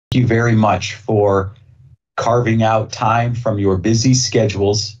you very much for carving out time from your busy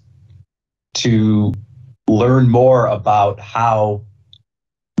schedules to learn more about how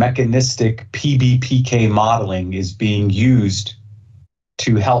mechanistic PBPK modeling is being used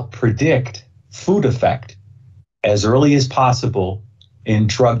to help predict food effect as early as possible in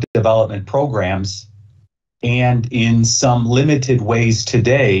drug development programs, and in some limited ways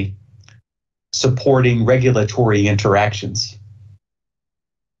today, supporting regulatory interactions.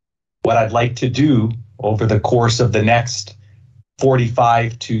 What I'd like to do over the course of the next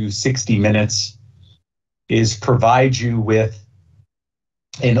 45 to 60 minutes is provide you with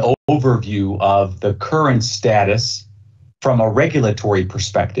an overview of the current status from a regulatory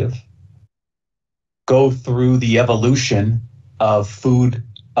perspective, go through the evolution of food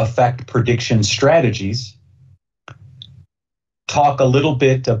effect prediction strategies, talk a little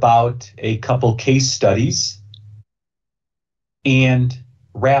bit about a couple case studies, and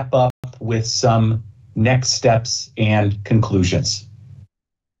wrap up with some next steps and conclusions.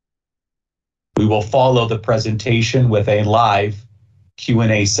 We will follow the presentation with a live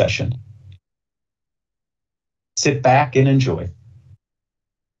Q&A session. Sit back and enjoy.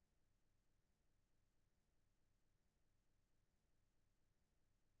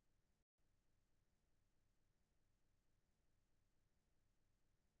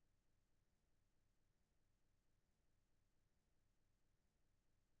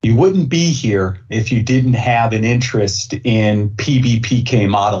 You wouldn't be here if you didn't have an interest in PBPK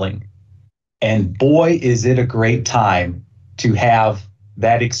modeling. And boy, is it a great time to have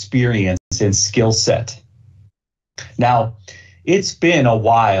that experience and skill set. Now, it's been a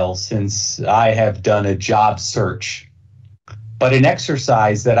while since I have done a job search, but an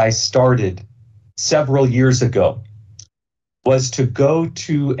exercise that I started several years ago was to go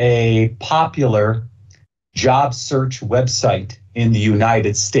to a popular job search website in the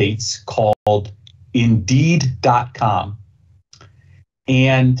United States called Indeed.com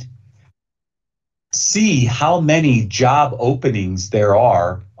and see how many job openings there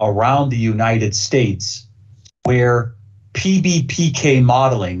are around the United States where PBPK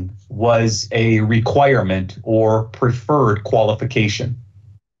modeling was a requirement or preferred qualification.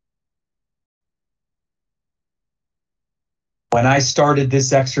 When I started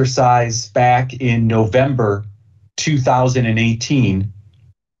this exercise back in November 2018,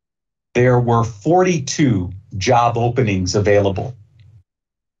 there were 42 job openings available.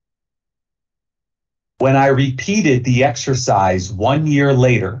 When I repeated the exercise 1 year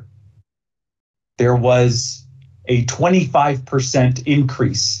later, there was a 25%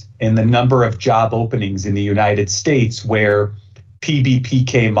 increase in the number of job openings in the United States where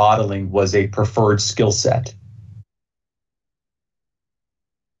PBPK modeling was a preferred skill set.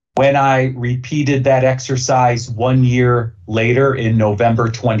 When I repeated that exercise 1 year later in November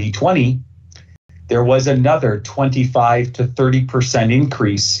 2020, there was another 25 to 30%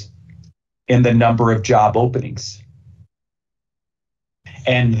 increase in the number of job openings.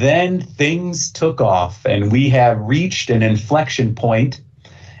 And then things took off, and we have reached an inflection point,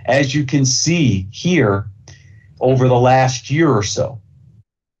 as you can see here, over the last year or so.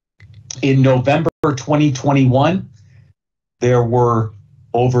 In November 2021, there were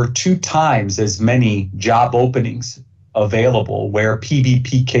over 2 times as many job openings available where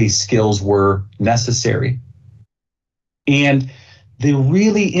PBPK skills were necessary. And the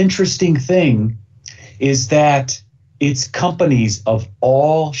really interesting thing is that it's companies of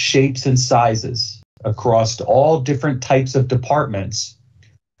all shapes and sizes across all different types of departments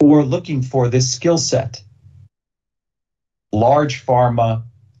who are looking for this skill set. Large pharma,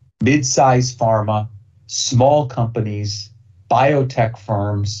 mid-sized pharma, small companies, biotech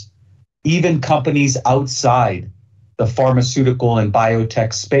firms, even companies outside the pharmaceutical and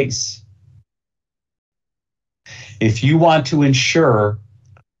biotech space. If you want to ensure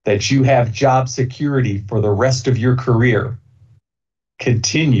that you have job security for the rest of your career,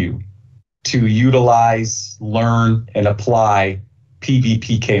 continue to utilize, learn, and apply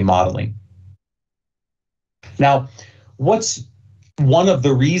PBPK modeling. Now, what's one of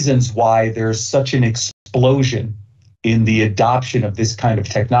the reasons why there's such an explosion in the adoption of this kind of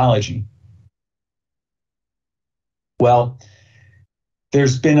technology? Well,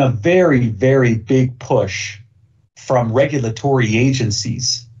 there's been a very, very big push from regulatory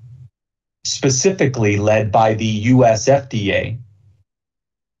agencies, specifically led by the US FDA,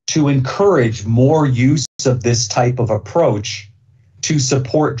 to encourage more use of this type of approach to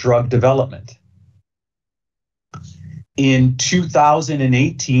support drug development. In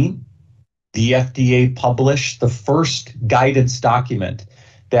 2018, the FDA published the first guidance document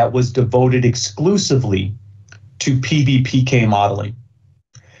that was devoted exclusively to PBPK modeling.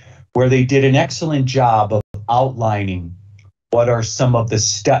 where they did an excellent job of outlining what are some of the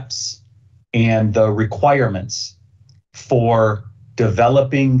steps and the requirements for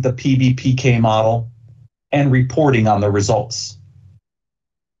developing the PBPK model and reporting on the results.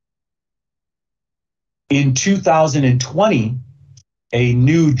 In 2020, a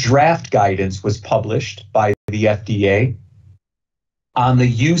new draft guidance was published by the FDA on the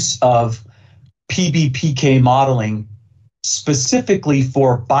use of PBPK modeling specifically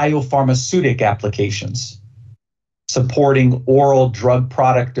for biopharmaceutical applications, supporting oral drug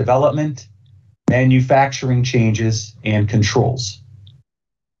product development, manufacturing changes, and controls.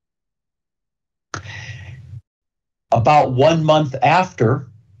 About 1 month after,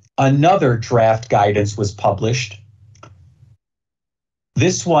 another draft guidance was published,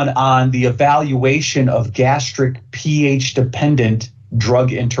 this one on the evaluation of gastric pH-dependent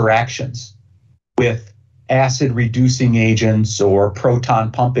drug interactions with acid-reducing agents or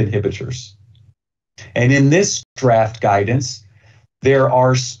proton pump inhibitors. And in this draft guidance, there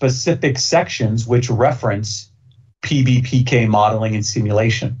are specific sections which reference PBPK modeling and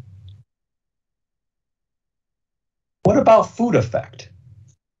simulation. What about food effect?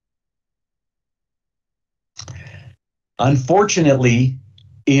 Unfortunately,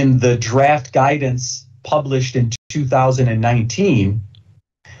 in the draft guidance published in 2019,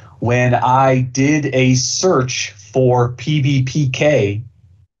 when I did a search for PBPK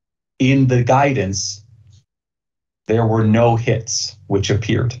in the guidance, there were no hits which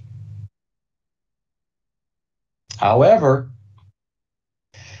appeared. However,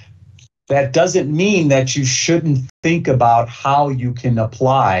 that doesn't mean that you shouldn't think about how you can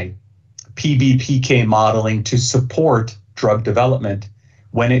apply PBPK modeling to support drug development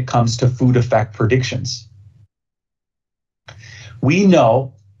when it comes to food effect predictions. We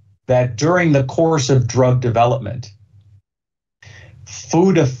know that during the course of drug development,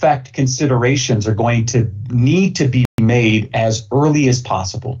 food effect considerations are going to need to be made as early as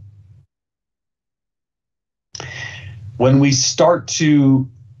possible. When we start to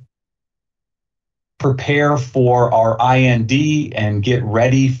prepare for our IND and get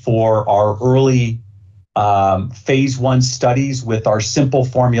ready for our early phase 1 studies with our simple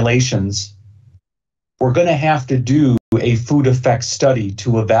formulations, we're going to have to do a food effect study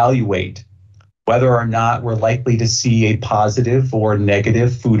to evaluate whether or not we're likely to see a positive or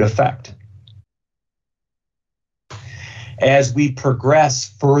negative food effect. As we progress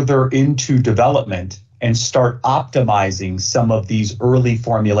further into development and start optimizing some of these early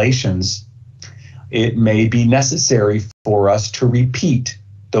formulations, it may be necessary for us to repeat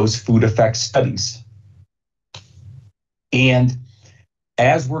those food effect studies. And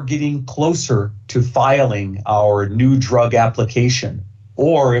as we're getting closer to filing our new drug application,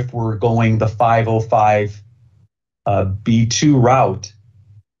 or if we're going the 505 B2 route,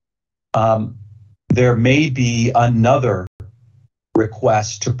 there may be another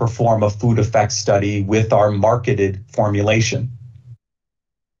request to perform a food effect study with our marketed formulation.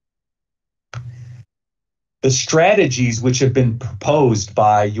 The strategies which have been proposed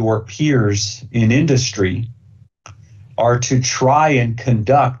by your peers in industry are to try and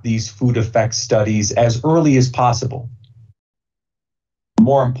conduct these food effect studies as early as possible.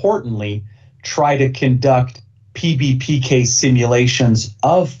 More importantly, try to conduct PBPK simulations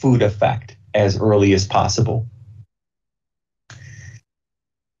of food effect as early as possible.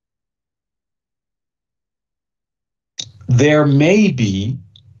 There may be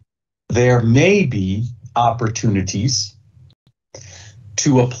opportunities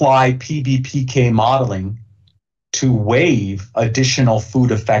to apply PBPK modeling to waive additional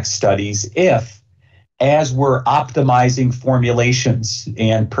food effect studies if, as we're optimizing formulations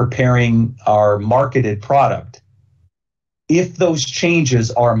and preparing our marketed product, if those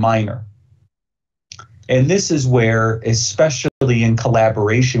changes are minor. And this is where, especially in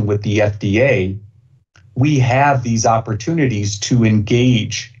collaboration with the FDA, we have these opportunities to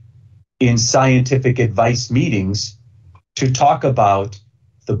engage in scientific advice meetings to talk about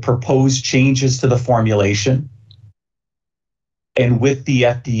the proposed changes to the formulation, and with the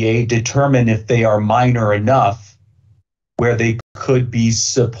FDA determine if they are minor enough where they could be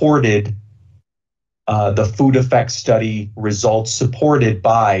supported, the food effect study results supported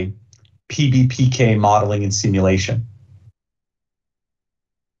by PBPK modeling and simulation.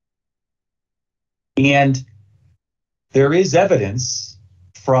 And there is evidence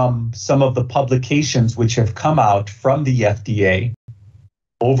from some of the publications which have come out from the FDA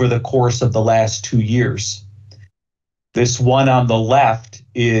over the course of the last 2 years. This one on the left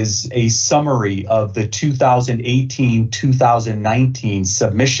is a summary of the 2018-2019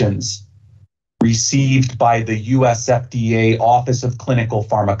 submissions received by the US FDA Office of Clinical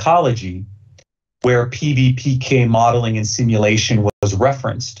Pharmacology, where PBPK modeling and simulation was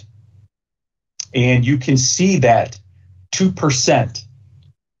referenced. And you can see that 2%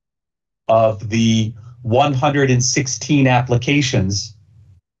 of the 116 applications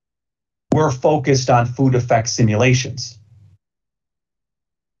were focused on food effect simulations.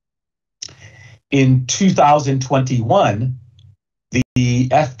 In 2021, the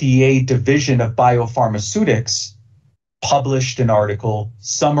FDA Division of Biopharmaceutics published an article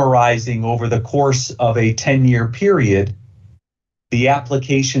summarizing over the course of a 10-year period the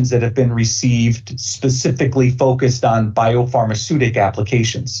applications that have been received specifically focused on biopharmaceutic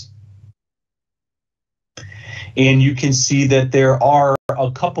applications. And you can see that there are a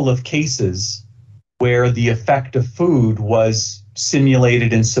couple of cases where the effect of food was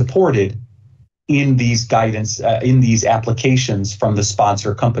simulated and supported in these guidance, in these applications from the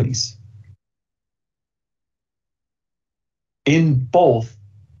sponsor companies. In both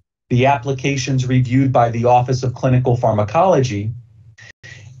the applications reviewed by the Office of Clinical Pharmacology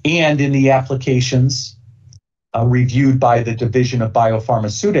and in the applications reviewed by the Division of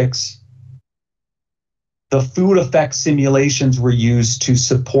Biopharmaceutics, the food effect simulations were used to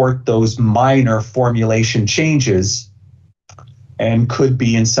support those minor formulation changes and could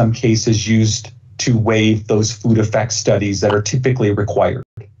be in some cases used to waive those food effect studies that are typically required.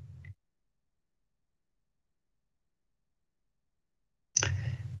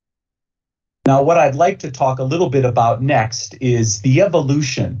 Now, what I'd like to talk a little bit about next is the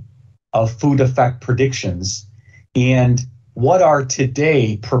evolution of food effect predictions and what are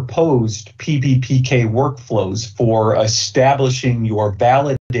today proposed PBPK workflows for establishing your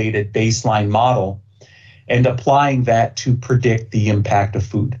validated baseline model and applying that to predict the impact of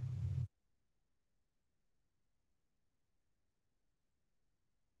food.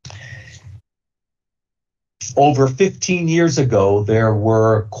 Over 15 years ago, there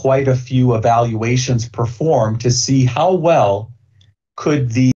were quite a few evaluations performed to see how well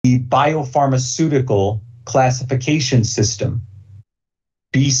could the biopharmaceutical classification system,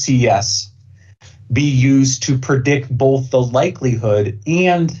 BCS, be used to predict both the likelihood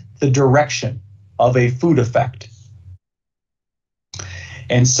and the direction of a food effect.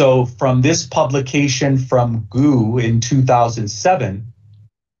 And so from this publication from GU in 2007,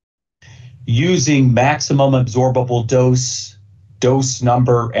 using maximum absorbable dose, dose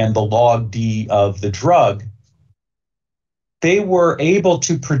number, and the log D of the drug, they were able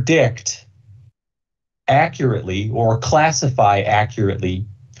to predict accurately or classify accurately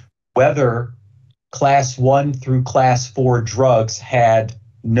whether class 1 through class 4 drugs had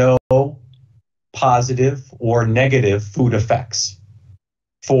no positive or negative food effects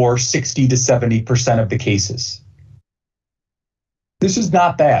for 60 to 70% of the cases. This is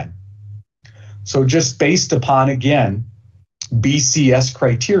not bad. So just based upon, again, BCS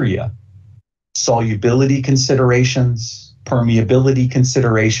criteria, solubility considerations, permeability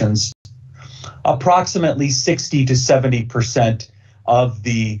considerations, approximately 60 to 70% of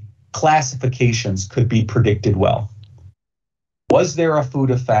the classifications could be predicted well. Was there a food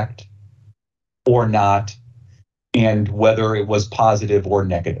effect or not, and whether it was positive or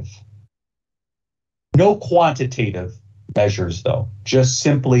negative? No quantitative measures, though, just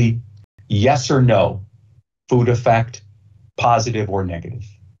simply yes or no, food effect, positive or negative.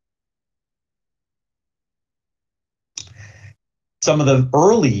 Some of the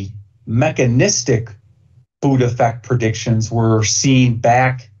early mechanistic food effect predictions were seen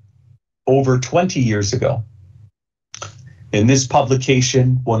back over 20 years ago. In this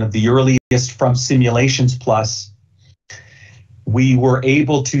publication, one of the earliest from Simulations Plus, we were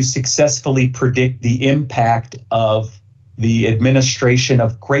able to successfully predict the impact of the administration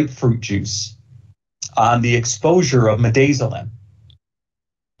of grapefruit juice on the exposure of midazolam,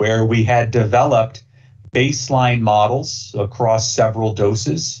 where we had developed baseline models across several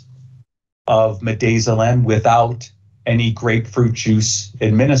doses of midazolam without any grapefruit juice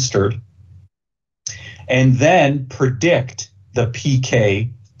administered, and then predict the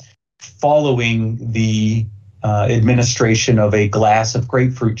PK following the administration of a glass of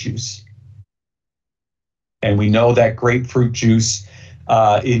grapefruit juice. And we know that grapefruit juice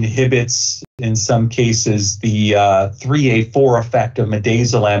inhibits, in some cases, the 3A4 effect of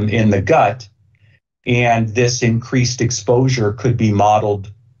midazolam in the gut, and this increased exposure could be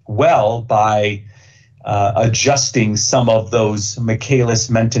modeled well by adjusting some of those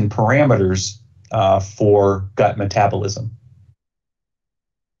Michaelis-Menten parameters for gut metabolism.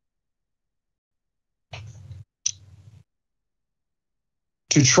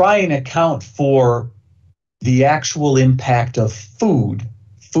 To try and account for the actual impact of food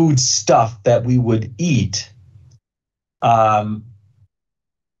food stuff that we would eat,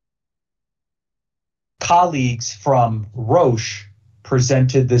 colleagues from Roche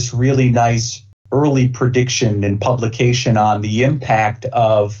presented this really nice early prediction and publication on the impact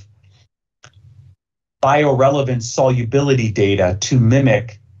of biorelevant solubility data to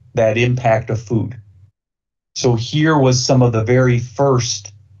mimic that impact of food. So here was some of the very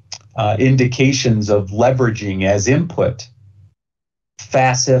first indications of leveraging as input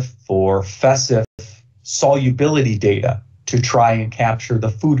FASIF or FESIF solubility data to try and capture the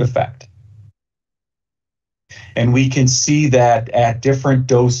food effect. And we can see that at different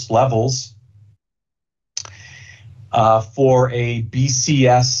dose levels, for a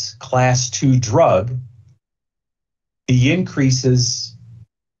BCS class 2 drug, the increases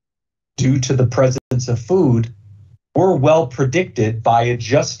due to the presence of food were well predicted by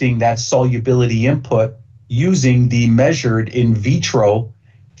adjusting that solubility input using the measured in vitro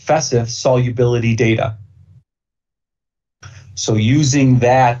FESIF solubility data. So using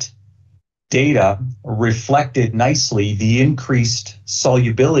that data reflected nicely the increased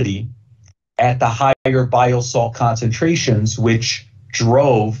solubility at the higher biosalt concentrations, which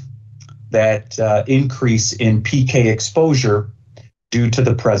drove that increase in PK exposure due to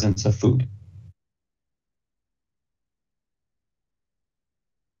the presence of food.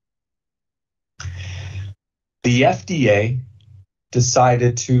 The FDA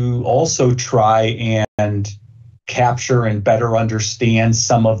decided to also try and capture and better understand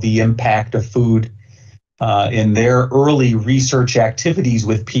some of the impact of food in their early research activities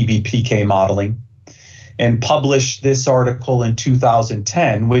with PBPK modeling, and published this article in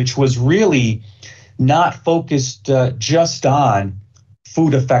 2010, which was really not focused just on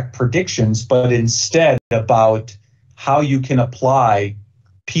food effect predictions, but instead about how you can apply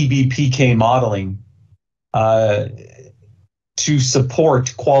PBPK modeling to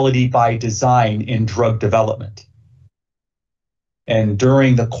support quality by design in drug development. And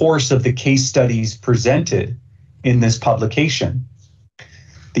during the course of the case studies presented in this publication,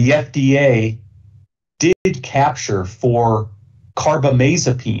 the FDA did capture for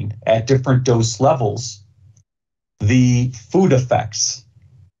carbamazepine at different dose levels the food effects.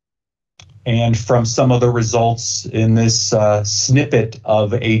 And from some of the results in this snippet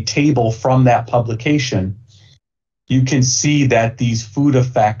of a table from that publication, you can see that these food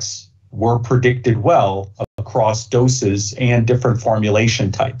effects were predicted well across doses and different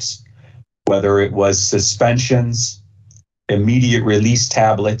formulation types, whether it was suspensions, immediate release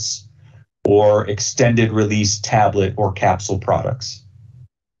tablets, or extended release tablet or capsule products.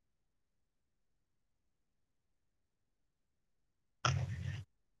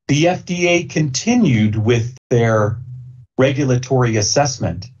 The FDA continued with their regulatory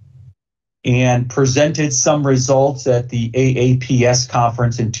assessment and presented some results at the AAPS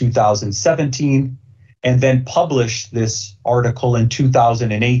conference in 2017, and then published this article in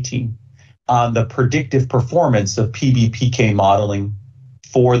 2018 on the predictive performance of PBPK modeling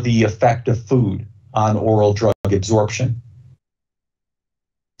for the effect of food on oral drug absorption.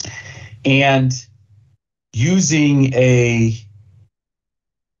 And using a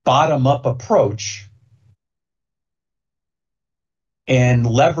bottom-up approach and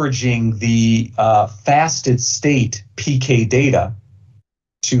leveraging the fasted state PK data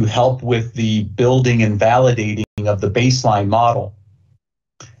to help with the building and validating of the baseline model,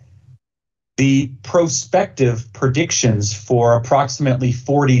 the prospective predictions for approximately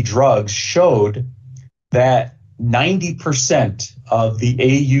 40 drugs showed that 90% of the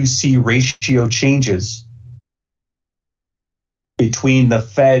AUC ratio changes between the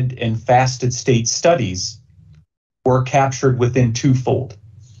fed and fasted state studies were captured within twofold.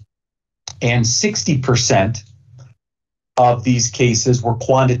 And 60% of these cases were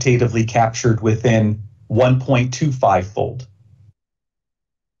quantitatively captured within 1.25-fold.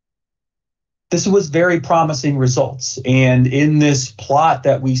 This was very promising results. And in this plot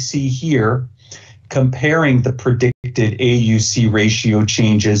that we see here, comparing the predicted AUC ratio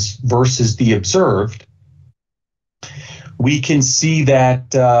changes versus the observed, we can see that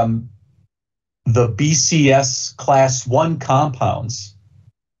the BCS class 1 compounds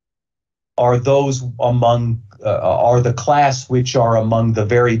are those among are the class which are among the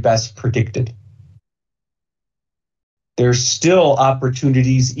very best predicted. There's still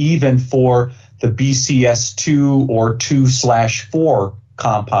opportunities even for the BCS2 or 2/4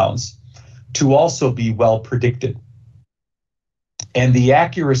 compounds to also be well predicted. And the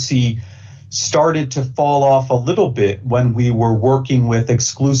accuracy started to fall off a little bit when we were working with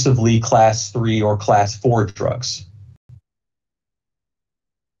exclusively class 3 or class 4 drugs.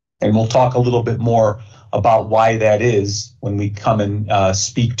 And we'll talk a little bit more about why that is when we come and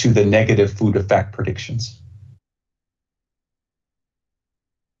speak to the negative food effect predictions.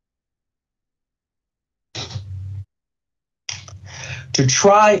 To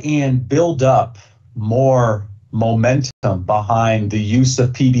try and build up more momentum behind the use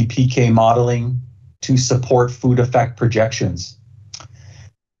of PBPK modeling to support food effect projections,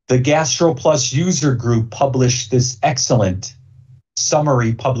 the GastroPlus user group published this excellent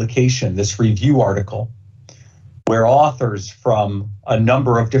summary publication, this review article, where authors from a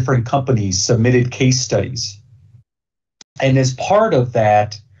number of different companies submitted case studies. And as part of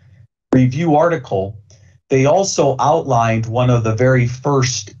that review article, they also outlined one of the very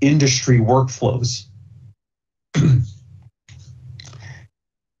first industry workflows.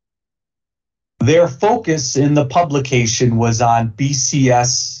 Their focus in the publication was on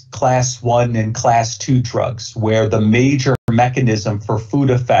BCS class 1 and class 2 drugs, where the major mechanism for food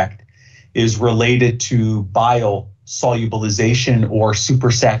effect is related to biosolubilization or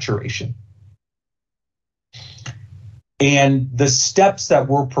supersaturation. And the steps that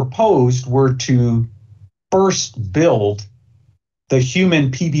were proposed were to first build the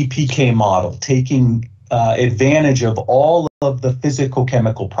human PBPK model, taking advantage of all of the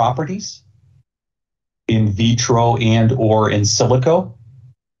physicochemical properties in vitro and or in silico,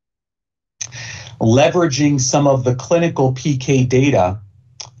 leveraging some of the clinical PK data,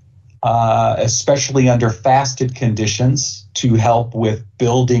 especially under fasted conditions, to help with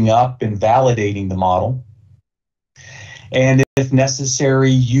building up and validating the model, and if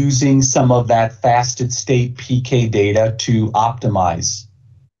necessary, using some of that fasted state PK data to optimize.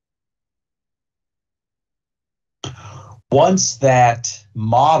 Once that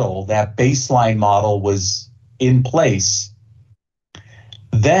model, that baseline model, was in place,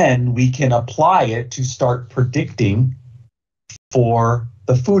 then we can apply it to start predicting for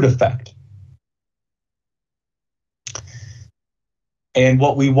the food effect. And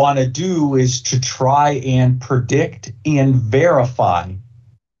what we want to do is to try and predict and verify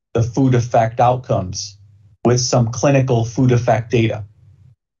the food effect outcomes with some clinical food effect data.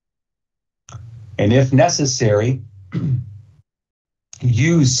 And if necessary,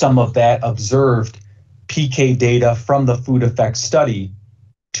 use some of that observed PK data from the food effect study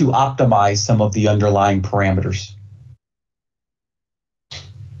to optimize some of the underlying parameters.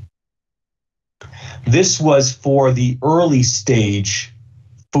 This was for the early stage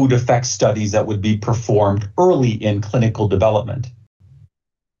food effect studies that would be performed early in clinical development.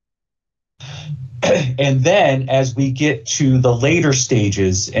 And then as we get to the later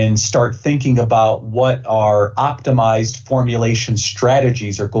stages and start thinking about what our optimized formulation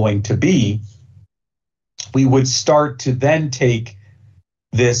strategies are going to be, we would start to then take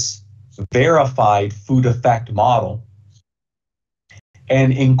this verified food effect model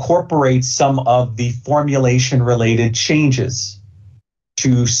and incorporate some of the formulation related changes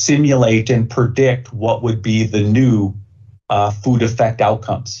to simulate and predict what would be the new food effect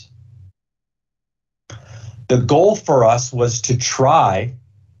outcomes. The goal for us was to try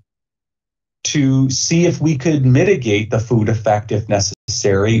to see if we could mitigate the food effect if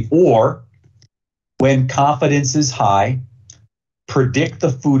necessary, or when confidence is high, predict the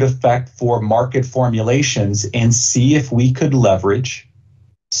food effect for market formulations and see if we could leverage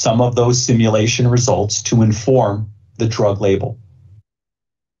some of those simulation results to inform the drug label.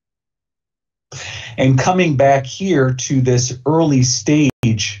 And coming back here to this early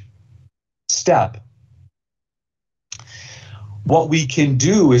stage step, what we can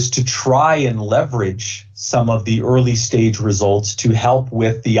do is to try and leverage some of the early stage results to help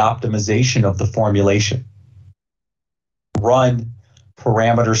with the optimization of the formulation. Run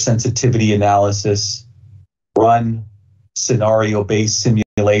parameter sensitivity analysis, run scenario-based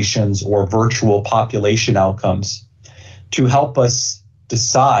simulations or virtual population outcomes to help us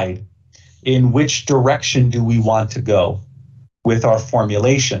decide in which direction do we want to go with our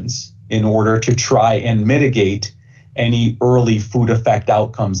formulations in order to try and mitigate any early food effect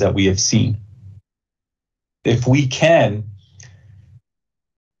outcomes that we have seen. If we can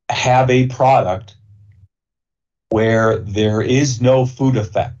have a product where there is no food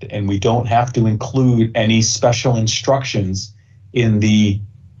effect and we don't have to include any special instructions in the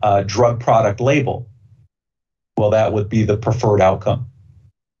drug product label, well, that would be the preferred outcome.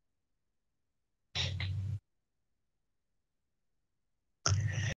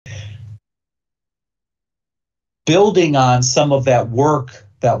 Building on some of that work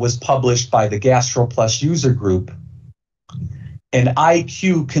that was published by the GastroPlus user group, an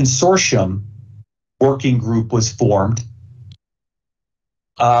IQ consortium working group was formed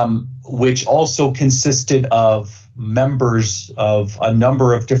which also consisted of members of a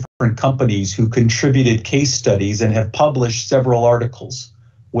number of different companies who contributed case studies and have published several articles,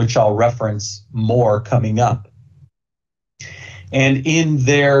 which I'll reference more coming up. And in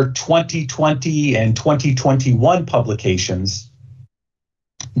their 2020 and 2021 publications,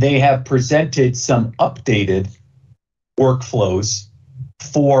 they have presented some updated workflows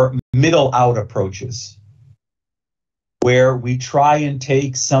for middle out approaches, where we try and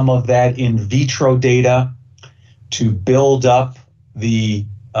take some of that in vitro data to build up the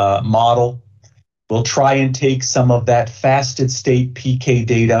model. We'll try and take some of that fasted state PK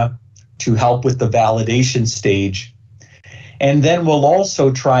data to help with the validation stage. And then we'll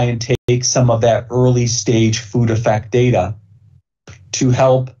also try and take some of that early stage food effect data to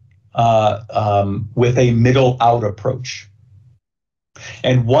help with a middle out approach.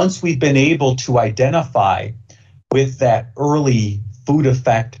 And once we've been able to identify with that early food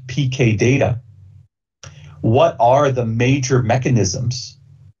effect PK data, what are the major mechanisms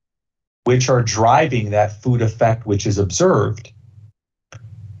which are driving that food effect which is observed,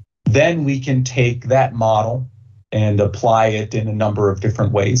 then we can take that model and apply it in a number of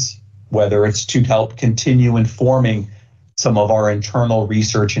different ways, whether it's to help continue informing some of our internal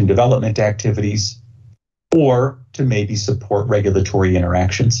research and development activities, or to maybe support regulatory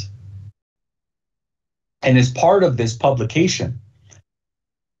interactions. And as part of this publication,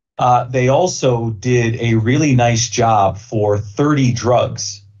 they also did a really nice job for 30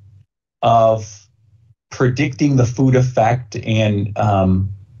 drugs of predicting the food effect and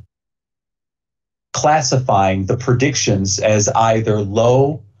classifying the predictions as either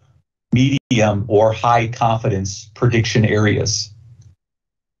low, medium, or high confidence prediction areas.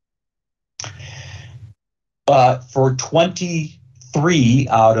 For 23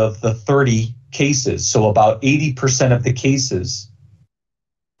 out of the 30 cases, so about 80% of the cases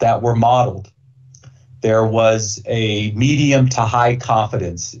that were modeled, there was a medium to high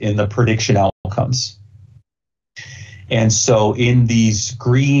confidence in the prediction outcomes. And so in these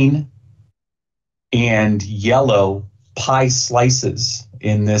green and yellow pie slices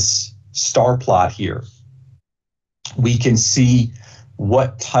in this star plot here, we can see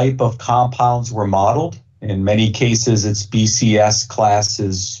what type of compounds were modeled. In many cases, it's BCS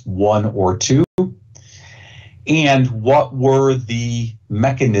classes 1 or 2. And what were the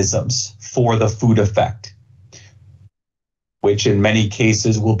mechanisms for the food effect, which in many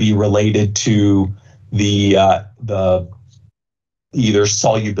cases will be related to the either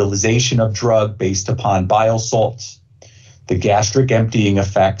solubilization of drug based upon bile salts, the gastric emptying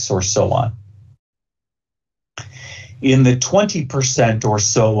effects, or so on. In the 20% or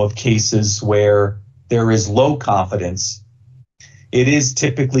so of cases where there is low confidence, it is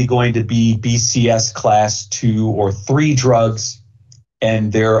typically going to be BCS class 2 or 3 drugs,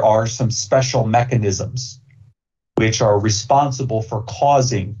 and there are some special mechanisms which are responsible for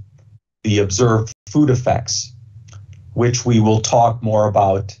causing the observed food effects, which we will talk more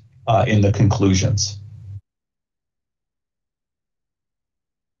about in the conclusions.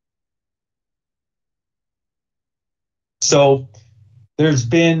 So there's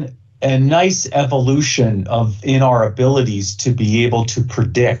been a nice evolution in our abilities to be able to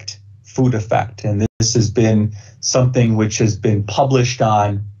predict food effect. And this has been something which has been published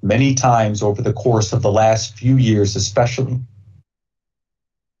on many times over the course of the last few years, especially.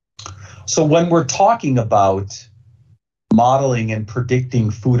 So when we're talking about modeling and predicting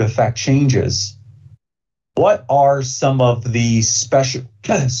food effect changes, what are some of the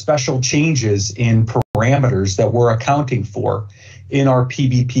special changes in parameters that we're accounting for in our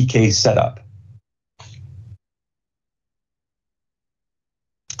PBPK setup?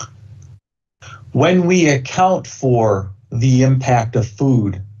 When we account for the impact of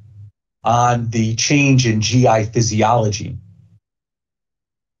food on the change in GI physiology,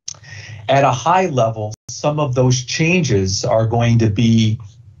 at a high level, some of those changes are going to be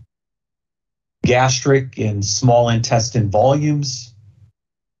gastric and small intestine volumes,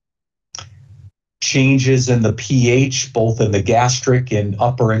 changes in the pH, both in the gastric and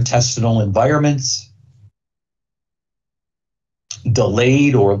upper intestinal environments,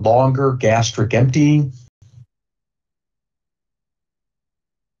 delayed or longer gastric emptying,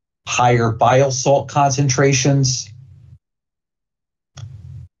 higher bile salt concentrations,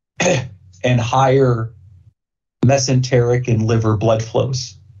 and higher mesenteric and liver blood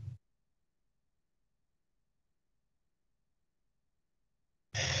flows.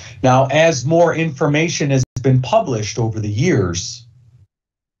 Now, as more information has been published over the years,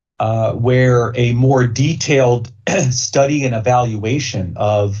 where a more detailed study and evaluation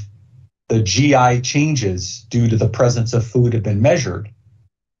of the GI changes due to the presence of food have been measured,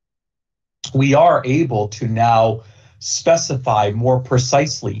 we are able to now specify more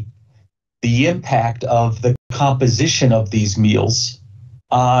precisely the impact of the composition of these meals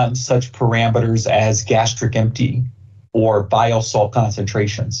on such parameters as gastric emptying or bile salt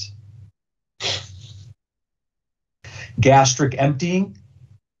concentrations. Gastric emptying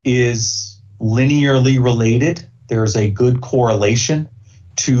is linearly related. There's a good correlation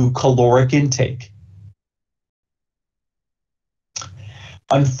to caloric intake.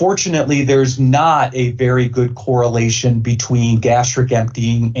 Unfortunately, there's not a very good correlation between gastric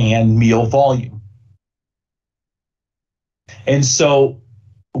emptying and meal volume. And so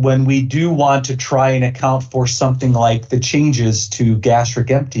when we do want to try and account for something like the changes to gastric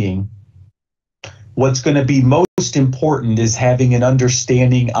emptying, what's going to be most important is having an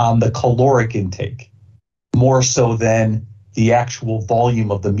understanding on the caloric intake, more so than the actual volume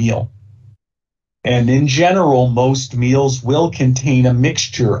of the meal. And in general, most meals will contain a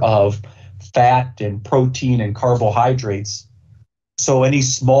mixture of fat and protein and carbohydrates. So any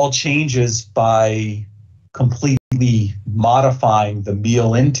small changes by completely modifying the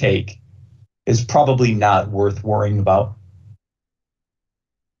meal intake is probably not worth worrying about.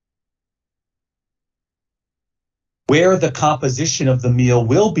 Where the composition of the meal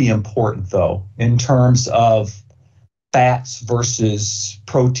will be important, though, in terms of fats versus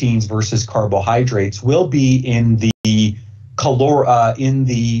proteins versus carbohydrates, will be in the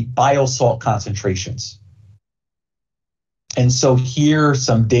bile salt concentrations. And so here,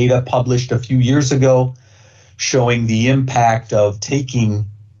 some data published a few years ago showing the impact of taking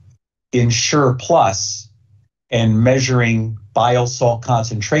Ensure Plus and measuring bile salt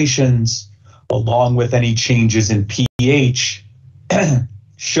concentrations along with any changes in pH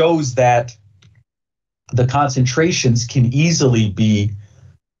shows that the concentrations can easily be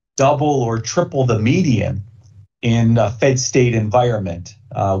double or triple the median in a fed state environment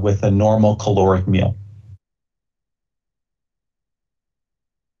with a normal caloric meal.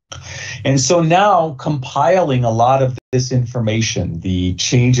 And so now compiling a lot of this information, the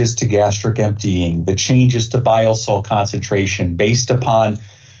changes to gastric emptying, the changes to bile salt concentration based upon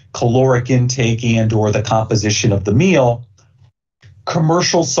caloric intake and or the composition of the meal,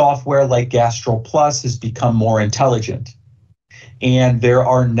 commercial software like GastroPlus has become more intelligent. And there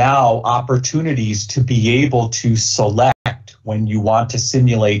are now opportunities to be able to select when you want to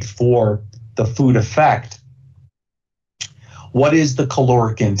simulate for the food effect, what is the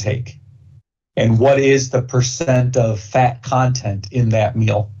caloric intake and what is the percent of fat content in that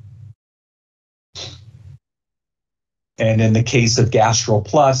meal. And in the case of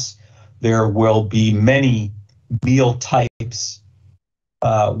GastroPlus, there will be many meal types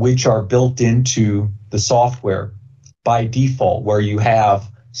which are built into the software by default, where you have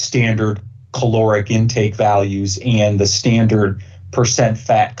standard caloric intake values and the standard percent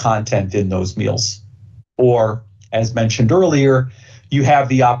fat content in those meals. Or, as mentioned earlier, you have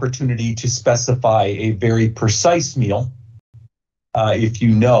the opportunity to specify a very precise meal if you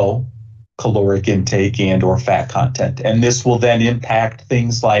know caloric intake and or fat content. And this will then impact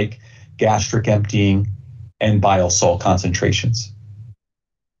things like gastric emptying and bile salt concentrations.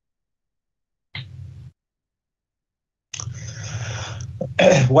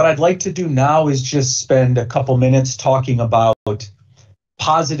 What I'd like to do now is just spend a couple minutes talking about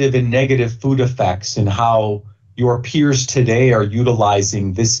positive and negative food effects and how your peers today are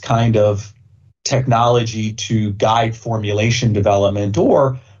utilizing this kind of technology to guide formulation development,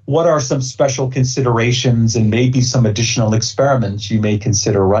 or what are some special considerations and maybe some additional experiments you may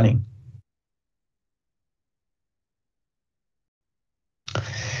consider running.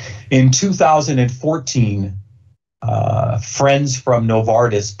 In 2014, friends from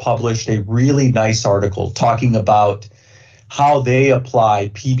Novartis published a really nice article talking about how they apply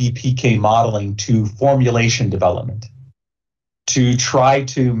PBPK modeling to formulation development to try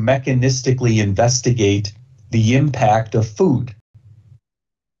to mechanistically investigate the impact of food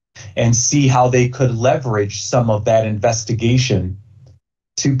and see how they could leverage some of that investigation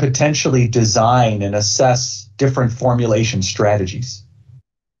to potentially design and assess different formulation strategies.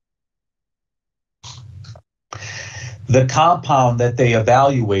 The compound that they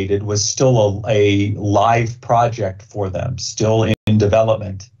evaluated was still a live project for them, still in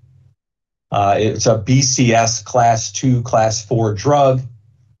development. It's a BCS class 2, class 4 drug,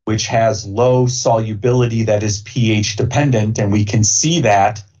 which has low solubility that is pH dependent, and we can see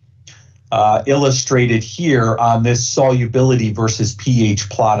that illustrated here on this solubility versus pH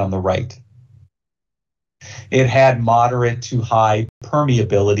plot on the right. It had moderate to high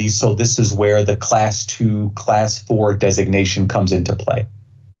permeability, so this is where the class 2, class 4 designation comes into play.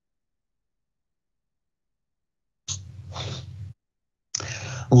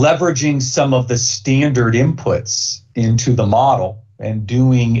 leveraging some of the standard inputs into the model and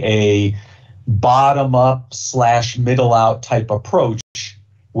doing a bottom-up / middle-out type approach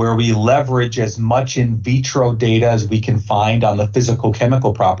where we leverage as much in vitro data as we can find on the physical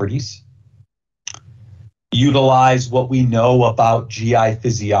chemical properties, utilize what we know about GI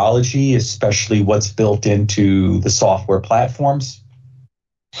physiology, especially what's built into the software platforms.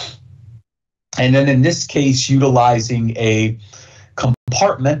 And then in this case, utilizing a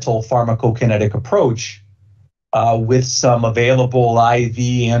compartmental pharmacokinetic approach with some available IV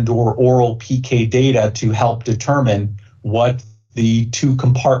and/or oral PK data to help determine what the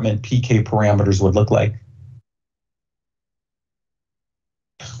 2-compartment PK parameters would look like.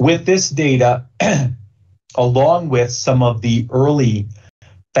 With this data, along with some of the early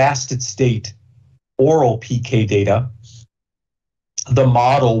fasted state oral PK data, the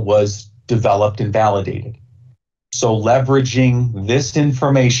model was developed and validated. So leveraging this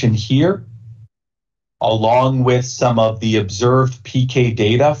information here, along with some of the observed PK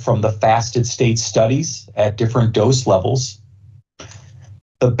data from the fasted state studies at different dose levels,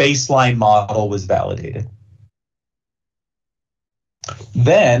 the baseline model was validated.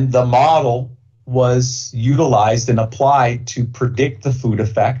 Then the model was utilized and applied to predict the food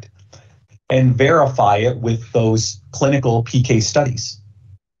effect and verify it with those clinical PK studies.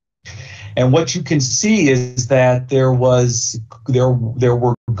 And what you can see is that there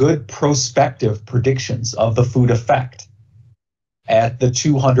were good prospective predictions of the food effect at the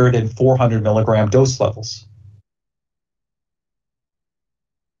 200 and 400 milligram dose levels.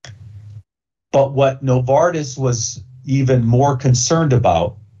 But what Novartis was even more concerned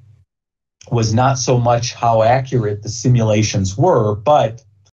about was not so much how accurate the simulations were, but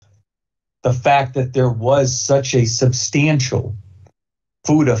the fact that there was such a substantial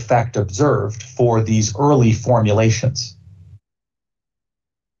food effect observed for these early formulations.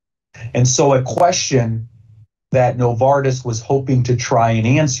 And so a question that Novartis was hoping to try and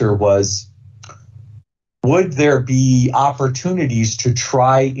answer was, would there be opportunities to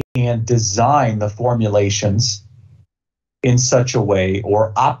try and design the formulations in such a way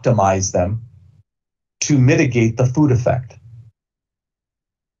or optimize them to mitigate the food effect?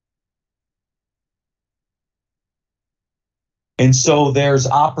 And so there's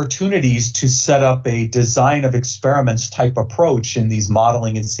opportunities to set up a design of experiments type approach in these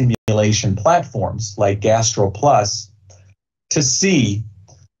modeling and simulation platforms like GastroPlus to see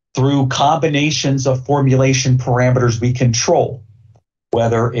through combinations of formulation parameters we control,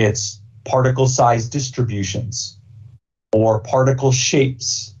 whether it's particle size distributions or particle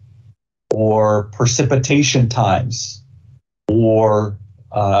shapes or precipitation times or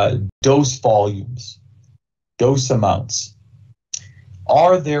dose volumes, dose amounts.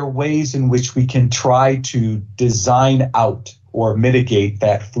 Are there ways in which we can try to design out or mitigate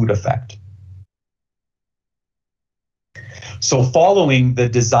that food effect? So following the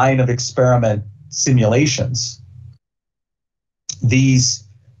design of experiment simulations, these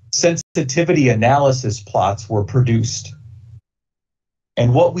sensitivity analysis plots were produced.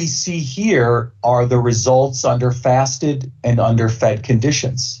 And what we see here are the results under fasted and under fed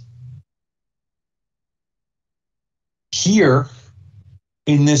conditions. Here,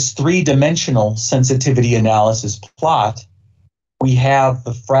 in this 3-dimensional sensitivity analysis plot, we have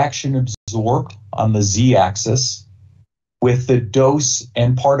the fraction absorbed on the z-axis with the dose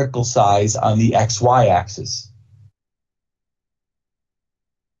and particle size on the xy axis.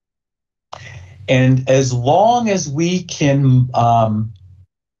 And as long as we can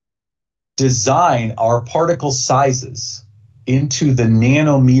design our particle sizes into the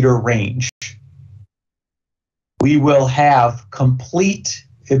nanometer range, we will have complete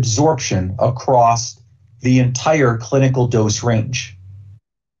absorption across the entire clinical dose range.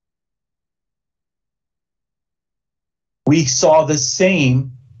 We saw the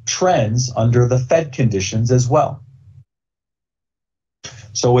same trends under the fed conditions as well.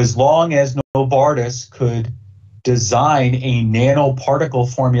 So as long as Novartis could design a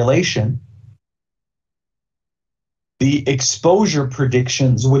nanoparticle formulation, the exposure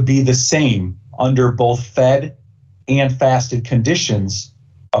predictions would be the same under both fed and fasted conditions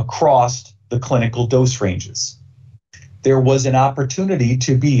across the clinical dose ranges. There was an opportunity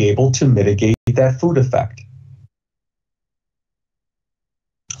to be able to mitigate that food effect.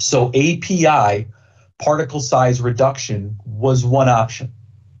 So API, particle size reduction, was one option.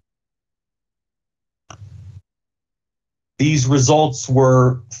 These results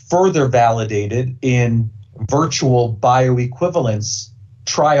were further validated in virtual bioequivalence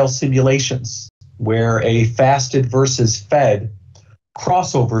trial simulations, where a fasted versus fed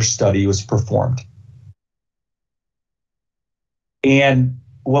crossover study was performed. And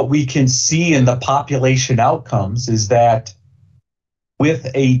what we can see in the population outcomes is that with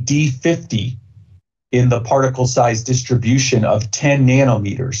a D50 in the particle size distribution of 10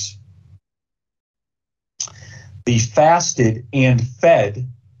 nanometers, the fasted and fed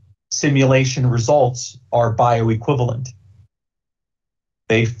simulation results are bioequivalent.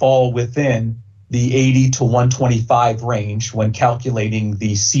 They fall within the 80 to 125 range when calculating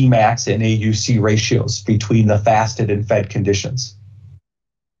the Cmax and AUC ratios between the fasted and fed conditions.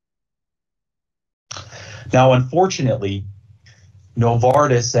 Now, unfortunately,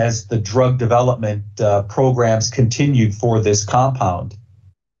 Novartis, as the drug development programs continued for this compound,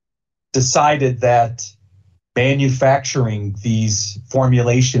 decided that manufacturing these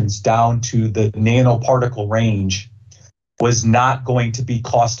formulations down to the nanoparticle range was not going to be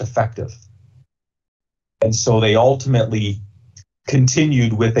cost effective. And so they ultimately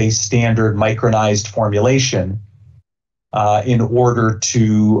continued with a standard micronized formulation in order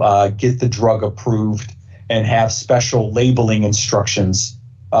to get the drug approved and have special labeling instructions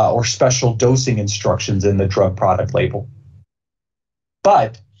or special dosing instructions in the drug product label.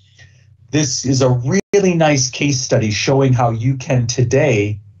 But this is a really nice case study showing how you can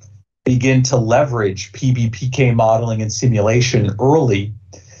today begin to leverage PBPK modeling and simulation early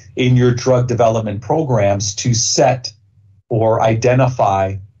in your drug development programs to set or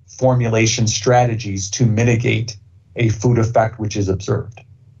identify formulation strategies to mitigate a food effect which is observed.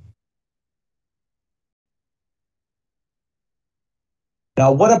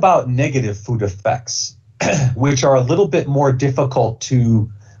 Now, what about negative food effects, which are a little bit more difficult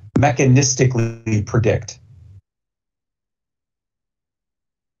to mechanistically predict?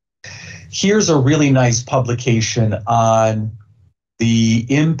 Here's a really nice publication on the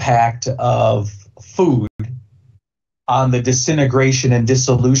impact of food on the disintegration and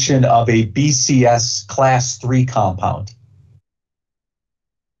dissolution of a BCS class 3 compound.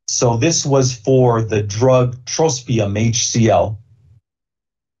 So this was for the drug trospium HCl,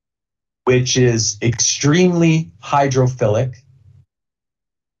 which is extremely hydrophilic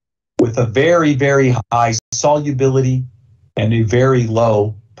with a very, very high solubility and a very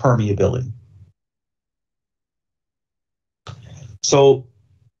low permeability. So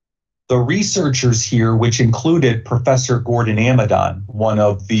the researchers here, which included Professor Gordon Amidon, one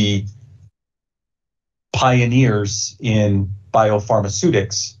of the pioneers in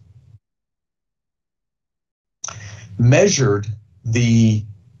biopharmaceutics, measured the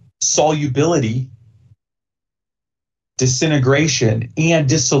solubility, disintegration, and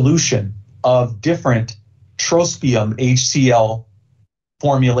dissolution of different trospium HCl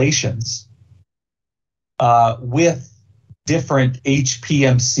formulations with different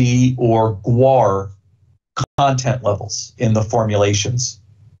HPMC or GWAR content levels in the formulations.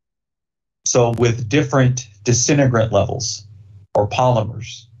 So with different disintegrant levels or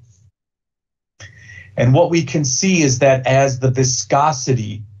polymers. And what we can see is that as the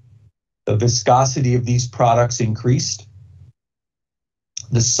viscosity of these products increased,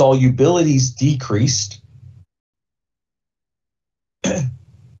 the solubilities decreased,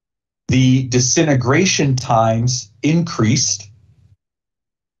 the disintegration times increased,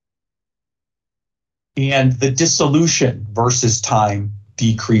 and the dissolution versus time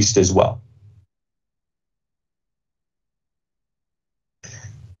decreased as well.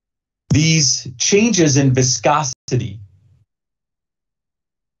 These changes in viscosity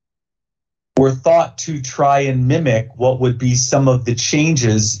were thought to try and mimic what would be some of the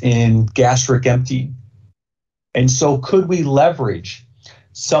changes in gastric emptying. And so could we leverage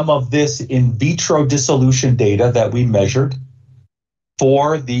some of this in vitro dissolution data that we measured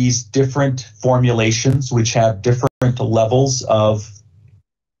for these different formulations which have different levels of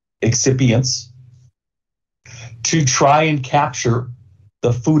excipients to try and capture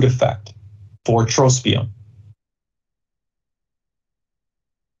the food effect for trospium?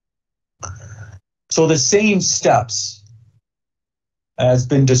 So the same steps has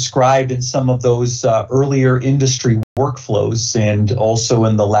been described in some of those earlier industry workflows and also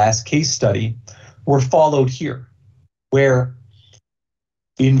in the last case study were followed here, where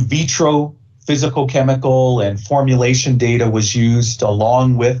in vitro physical, chemical, and formulation data was used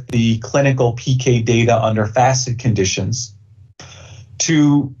along with the clinical PK data under fasted conditions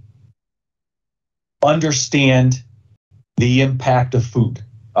to understand the impact of food,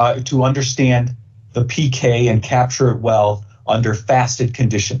 to understand the PK and capture it well under fasted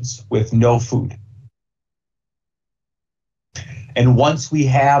conditions with no food. And once we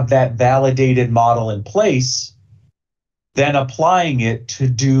have that validated model in place, then applying it to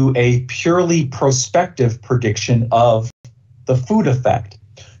do a purely prospective prediction of the food effect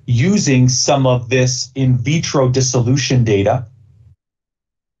using some of this in vitro dissolution data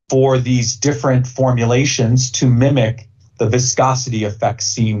for these different formulations to mimic the viscosity effects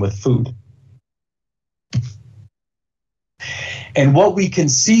seen with food. And what we can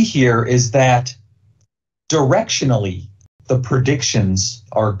see here is that directionally, the predictions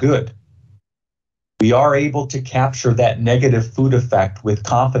are good. We are able to capture that negative food effect with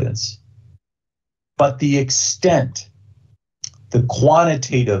confidence. But the extent, the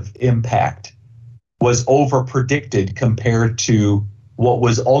quantitative impact was over-predicted compared to what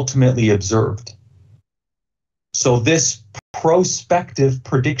was ultimately observed. So this prospective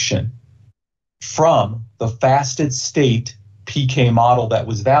prediction from the fasted state PK model that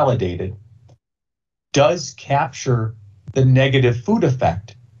was validated does capture the negative food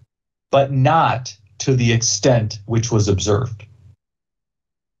effect, but not to the extent which was observed.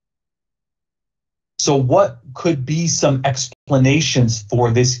 So what could be some explanations for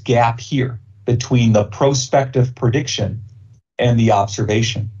this gap here between the prospective prediction and the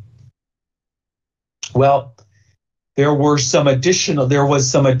observation? Well, there was some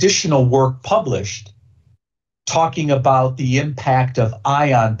additional work published talking about the impact of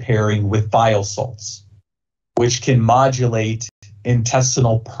ion pairing with bile salts, which can modulate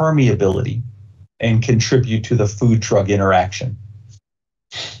intestinal permeability and contribute to the food-drug interaction.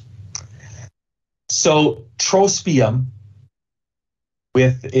 So trospium,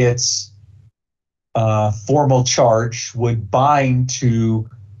 with its formal charge, would bind to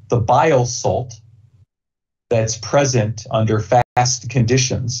the bile salt that's present under fast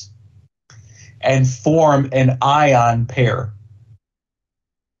conditions and form an ion pair,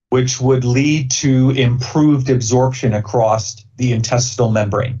 which would lead to improved absorption across the intestinal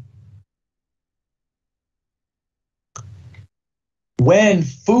membrane. When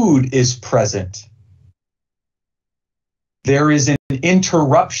food is present, there is an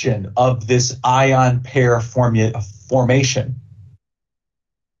interruption of this ion pair formation.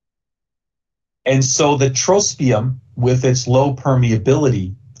 And so the trospium, with its low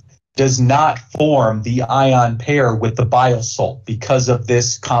permeability, does not form the ion pair with the bile salt because of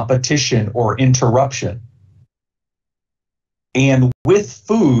this competition or interruption. And with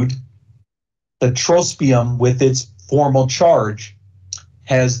food, the trospium, with its formal charge,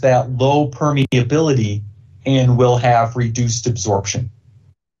 has that low permeability and will have reduced absorption.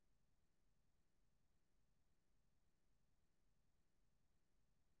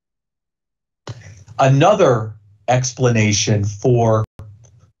 Another explanation for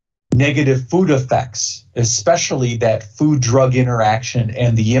negative food effects, especially that food-drug interaction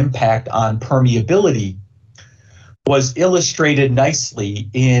and the impact on permeability, was illustrated nicely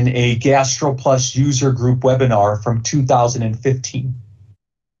in a GastroPlus user group webinar from 2015.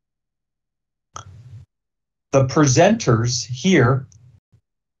 The presenters here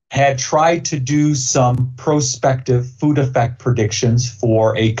had tried to do some prospective food effect predictions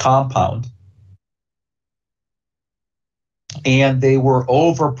for a compound, and they were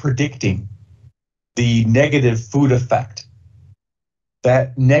over-predicting the negative food effect.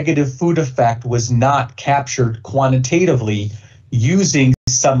 That negative food effect was not captured quantitatively using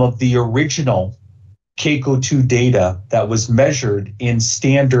some of the original CACO2 data that was measured in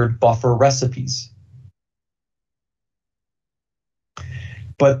standard buffer recipes.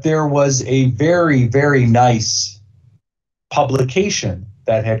 But there was a very, very nice publication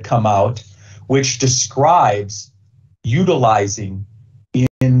that had come out which describes utilizing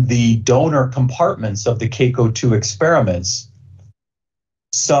in the donor compartments of the CACO2 experiments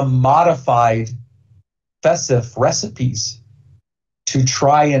some modified FESIF recipes to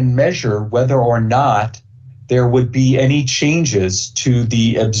try and measure whether or not there would be any changes to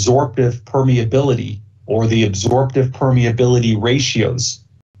the absorptive permeability or the absorptive permeability ratios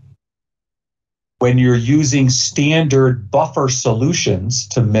when you're using standard buffer solutions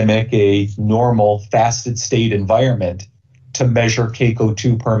to mimic a normal fasted state environment to measure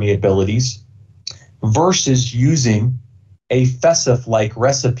CACO2 permeabilities versus using a FESIF-like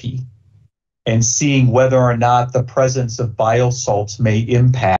recipe and seeing whether or not the presence of bile salts may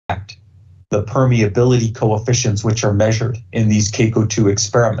impact the permeability coefficients which are measured in these CACO2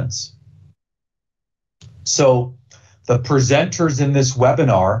 experiments. So the presenters in this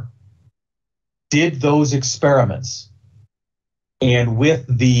webinar did those experiments, and with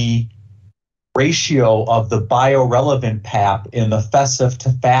the ratio of the biorelevant PAP in the FESIF to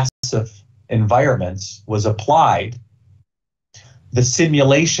FASIF environments was applied, the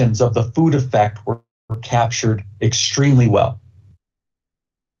simulations of the food effect were captured extremely well.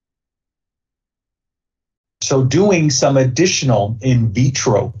 So doing some additional in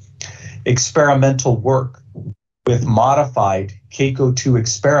vitro experimental work with modified CACO2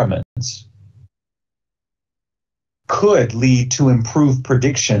 experiments could lead to improved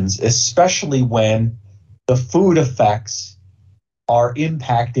predictions, especially when the food effects are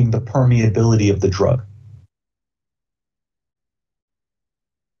impacting the permeability of the drug.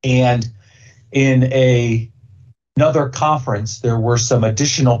 And in another conference, there were some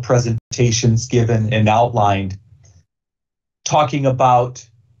additional presentations given and outlined talking about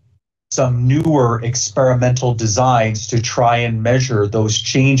some newer experimental designs to try and measure those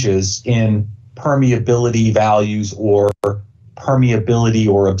changes in permeability values or permeability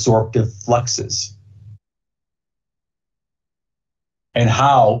or absorptive fluxes, and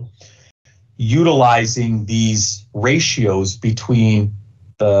how utilizing these ratios between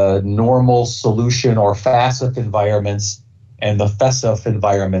the normal solution or FASF environments and the FESF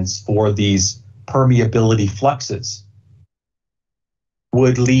environments for these permeability fluxes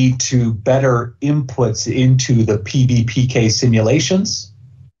would lead to better inputs into the PBPK simulations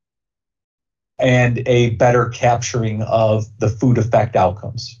and a better capturing of the food effect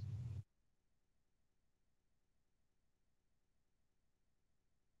outcomes.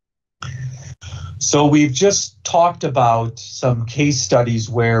 So we've just talked about some case studies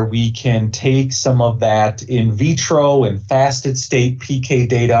where we can take some of that in vitro and fasted state PK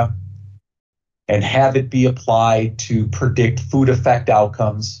data and have it be applied to predict food effect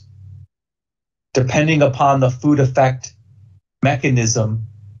outcomes. Depending upon the food effect mechanism,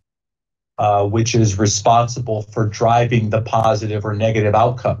 which is responsible for driving the positive or negative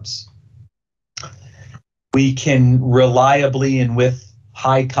outcomes, we can reliably and with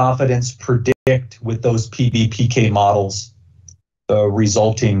high confidence predict with those PBPK models the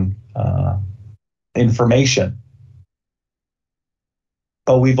resulting information.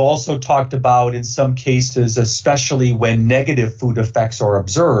 But we've also talked about, in some cases, especially when negative food effects are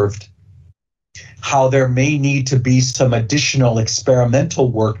observed, how there may need to be some additional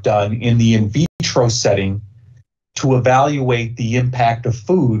experimental work done in the in vitro setting to evaluate the impact of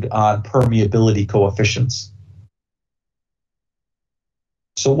food on permeability coefficients.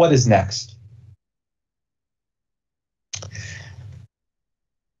 So what is next?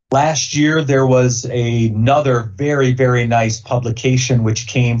 Last year, there was another very, very nice publication which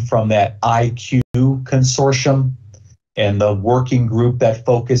came from that IQ consortium and the working group that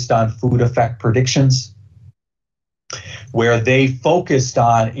focused on food effect predictions, where they focused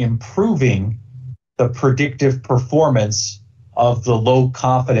on improving the predictive performance of the low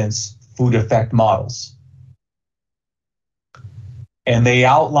confidence food effect models. And they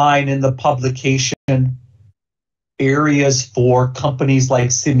outline in the publication areas for companies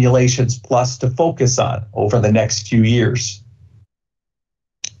like Simulations Plus to focus on over the next few years,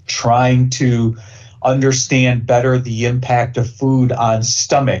 trying to understand better the impact of food on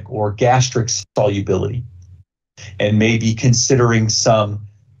stomach or gastric solubility, and maybe considering some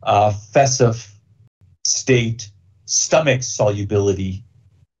FESF state stomach solubility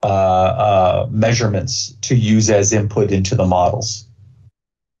measurements to use as input into the models.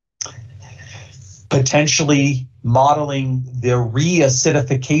 Potentially modeling the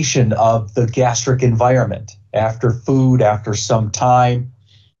reacidification of the gastric environment after food, after some time,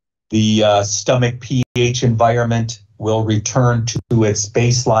 the stomach pH environment will return to its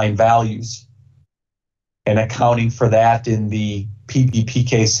baseline values, and accounting for that in the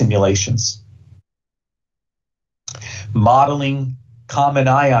PBPK simulations. Modeling common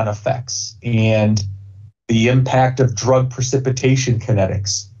ion effects and the impact of drug precipitation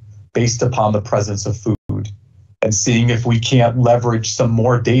kinetics based upon the presence of food, and seeing if we can't leverage some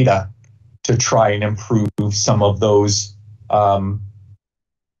more data to try and improve some of those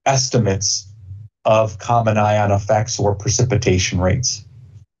estimates of common ion effects or precipitation rates.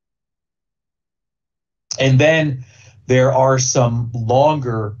 And then there are some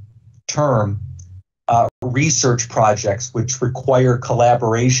longer term research projects which require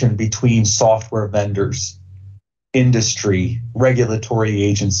collaboration between software vendors, industry, regulatory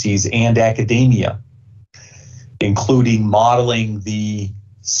agencies, and academia, including modeling the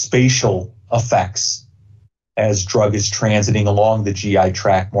spatial effects as drug is transiting along the GI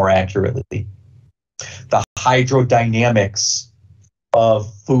tract more accurately, the hydrodynamics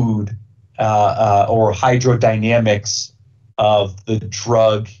of food or hydrodynamics of the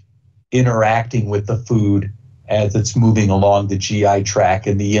drug interacting with the food as it's moving along the GI tract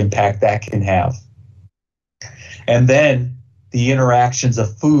and the impact that can have. And then the interactions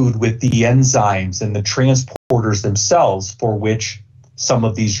of food with the enzymes and the transporters themselves for which some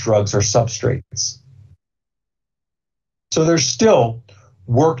of these drugs are substrates. So there's still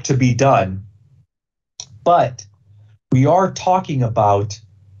work to be done, but we are talking about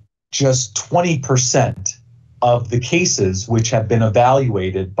just 20% of the cases which have been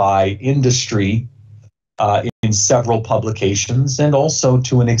evaluated by industry in several publications, and also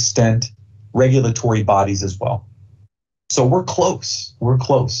to an extent regulatory bodies as well. So we're close. We're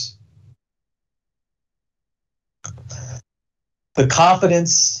close. The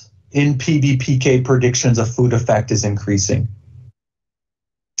confidence in PBPK predictions of food effect is increasing.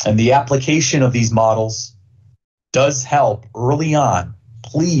 And the application of these models does help early on.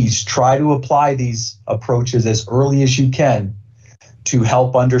 Please try to apply these approaches as early as you can to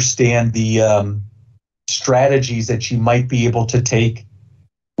help understand the strategies that you might be able to take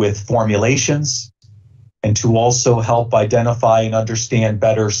with formulations, and to also help identify and understand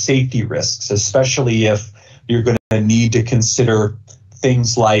better safety risks, especially if you're going to need to consider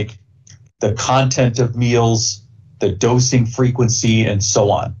things like the content of meals, the dosing frequency, and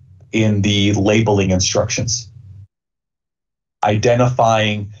so on in the labeling instructions.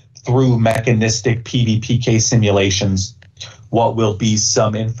 Identifying through mechanistic PBPK simulations what will be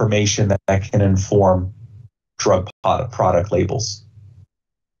some information that can inform drug product labels.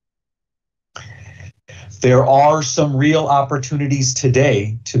 There are some real opportunities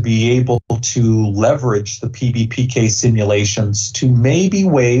today to be able to leverage the PBPK simulations to maybe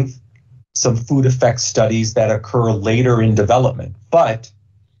waive some food effect studies that occur later in development. But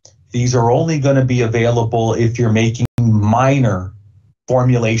these are only going to be available if you're making minor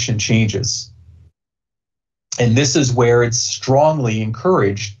formulation changes. And this is where it's strongly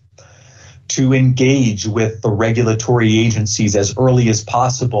encouraged to engage with the regulatory agencies as early as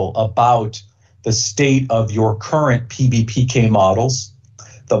possible about the state of your current PBPK models,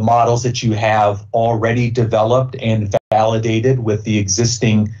 the models that you have already developed and validated with the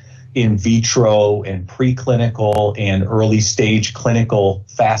existing in vitro and preclinical and early stage clinical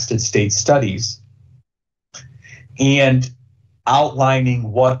fasted state studies, and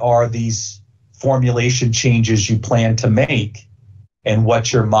outlining what are these formulation changes you plan to make and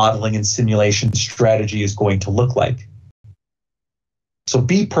what your modeling and simulation strategy is going to look like. So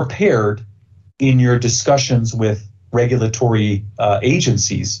be prepared in your discussions with regulatory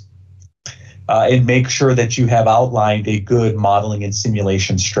agencies and make sure that you have outlined a good modeling and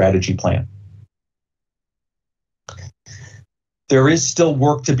simulation strategy plan. There is still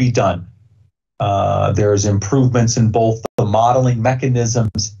work to be done. There's improvements in both the modeling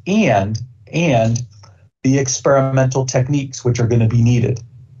mechanisms and the experimental techniques which are going to be needed.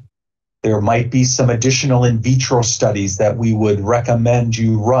 There might be some additional in vitro studies that we would recommend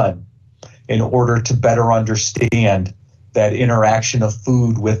you run in order to better understand that interaction of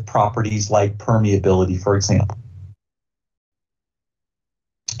food with properties like permeability, for example.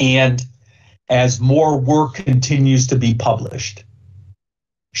 And as more work continues to be published,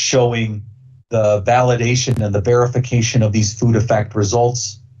 showing the validation and the verification of these food effect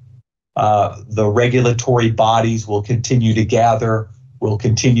results, the regulatory bodies will continue to gather, will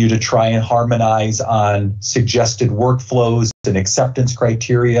continue to try and harmonize on suggested workflows and acceptance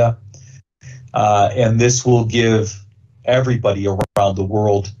criteria. And this will give everybody around the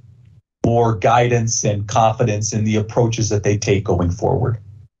world more guidance and confidence in the approaches that they take going forward.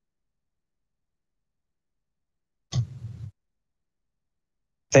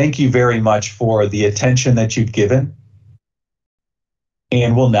 Thank you very much for the attention that you've given,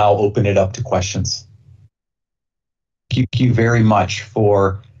 and we'll now open it up to questions. Thank you very much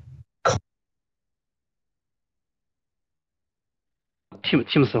for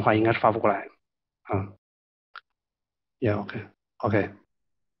Teams 的话应该是发不过来，Yeah, okay.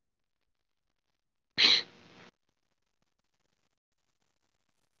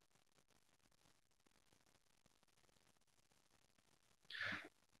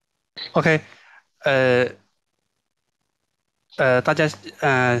 OK， 大家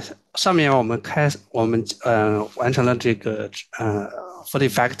上面我们完成了这个food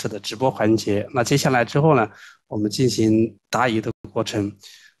effect 的直播环节。那接下来之后呢，我们进行答疑的过程。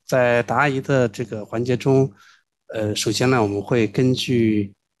在答疑的这个环节中，首先呢，我们会根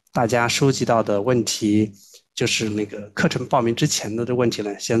据大家收集到的问题，就是那个课程报名之前的这个问题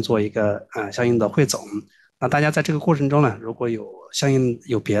呢，先做一个相应的汇总。那大家在这个过程中呢，如果有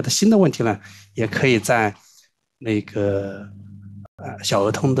别的新的问题呢，也可以在那个小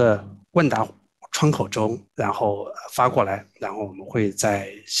鹅通的问答窗口中，然后发过来，然后我们会在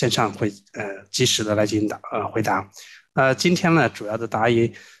线上会及时的来进行回答。今天呢，主要的答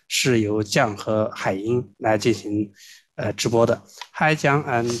疑是由酱和海英来进行直播的。Hi, Jiang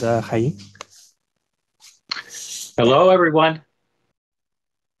and 海英。Hello, everyone.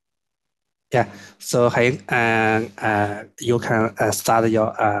 Yeah, so Hai, you can start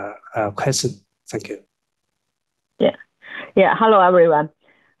your question. Thank you. Yeah. Hello, everyone.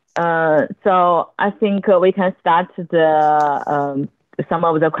 So I think we can start some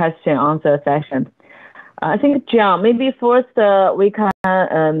of the question answer session. I think, John, maybe first we can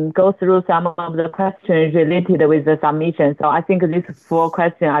go through some of the questions related with the submission. So I think these 4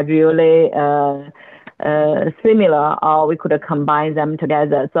 questions are really similar, or we could combine them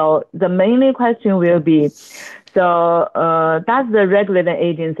together. So the main question will be, so does the regulating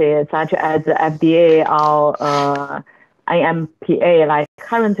agency such as the FDA or IMPA like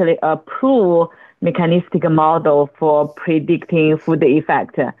currently approve mechanistic model for predicting food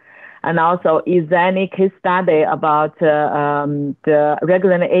effect? And also, is there any case study about the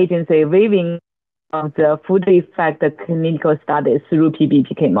regulatory agency waiving of the food effect clinical studies through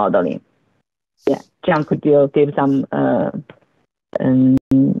PBPK modeling? Yeah, John, could you give some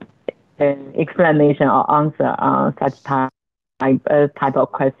explanation or answer on such type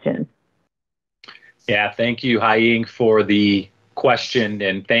of questions? Yeah, thank you, Haiying, for the question,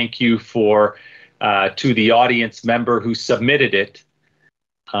 and thank you for to the audience member who submitted it.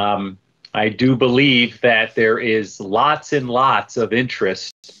 I do believe that there is lots and lots of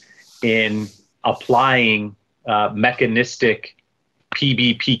interest in applying mechanistic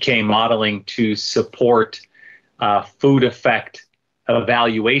PBPK modeling to support food effect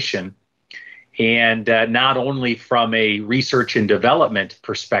evaluation, and not only from a research and development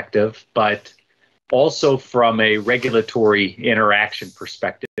perspective, but also from a regulatory interaction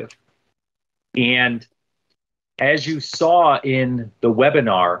perspective. And as you saw in the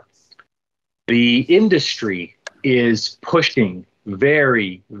webinar, the industry is pushing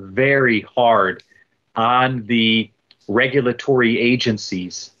very, very hard on the regulatory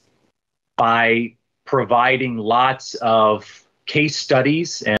agencies by providing lots of case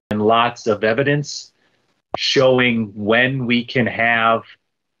studies and lots of evidence showing when we can have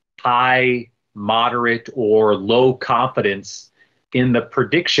high, moderate, or low confidence in the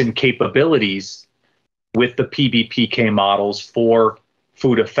prediction capabilities with the PBPK models for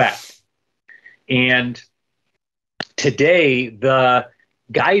food effect. And today, the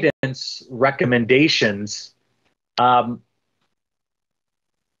guidance recommendations do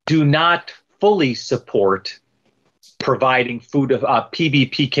not fully support providing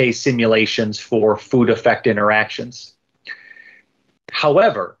PBPK simulations for food effect interactions.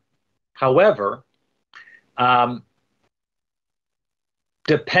 However,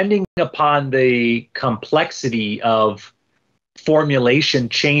 depending upon the complexity of formulation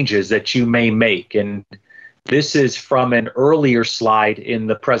changes that you may make, and this is from an earlier slide in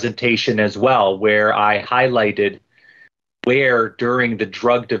the presentation as well, where I highlighted where during the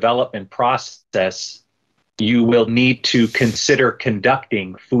drug development process you will need to consider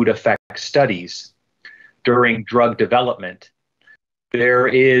conducting food effect studies during drug development. There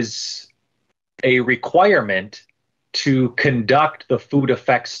is a requirement to conduct the food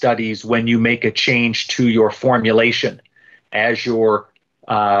effect studies when you make a change to your formulation as your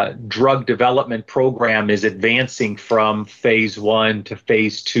drug development program is advancing from phase 1 to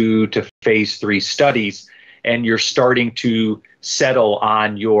phase 2 to phase 3 studies, and you're starting to settle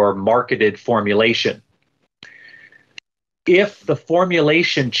on your marketed formulation. If the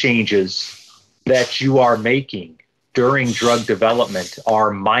formulation changes that you are making during drug development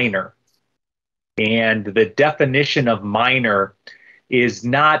are minor, and the definition of minor is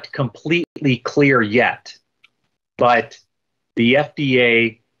not completely clear yet, but the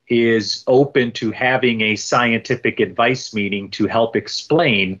FDA is open to having a scientific advice meeting to help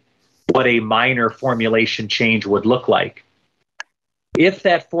explain what a minor formulation change would look like. If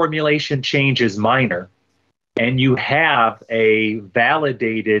that formulation change is minor and you have a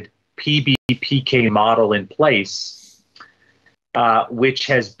validated PBPK model in place, which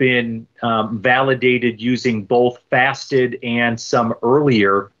has been validated using both fasted and some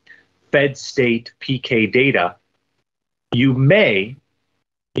earlier fed state PK data, you may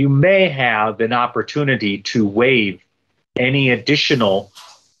have an opportunity to waive any additional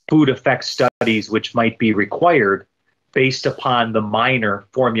food effect studies which might be required based upon the minor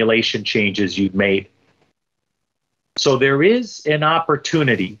formulation changes you've made. So there is an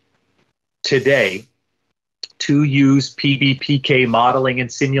opportunity today to use PBPK modeling and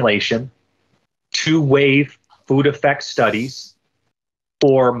simulation to waive food effect studies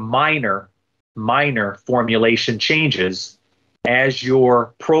for minor formulation changes as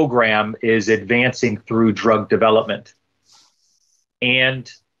your program is advancing through drug development.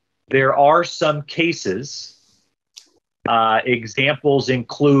 And there are some cases, examples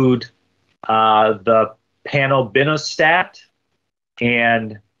include the panobinostat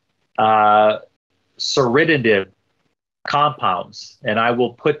and soridative compounds, and I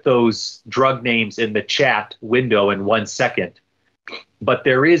will put those drug names in the chat window in 1 second. But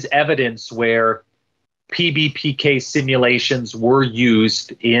there is evidence where PBPK simulations were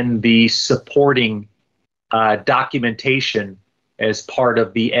used in the supporting documentation as part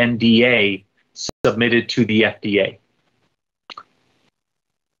of the NDA submitted to the FDA.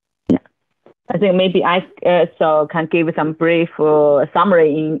 I think maybe I so can give some brief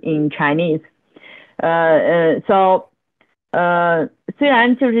summary in Chinese. 虽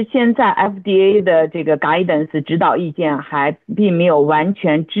然就是现在 FDA 的这个 guidance 指导意见还并没有完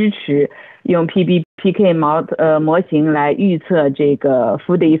全支持用 PBPK 模型来预测这个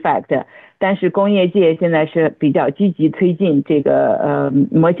food effect， 但是工业界现在是比较积极推进这个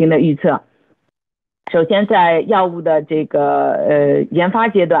模型的预测。首先在药物的这个研发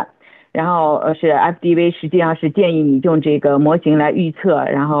阶段，然后是 FDA 实际上是建议你用这个模型来预测，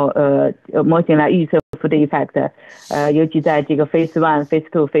然后模型来预测 food effect， 尤其在这个 phase 1、phase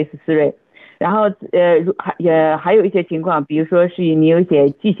 2、phase 3， 然后还有一些情况，比如说是你有一些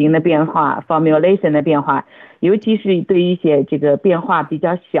剂型的变化 formulation 的变化，尤其是对一些这个变化比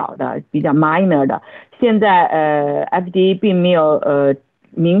较小的比较 minor 的，现在FDA 并没有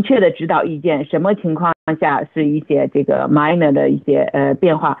明确的指导意见，什么情况下是一些这个 minor 的一些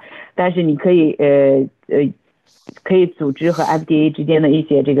变化，但是你可以可以组织和 FDA 之间的一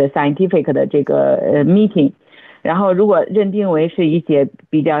些这个 scientific 的这个meeting， 然后如果认定为是一些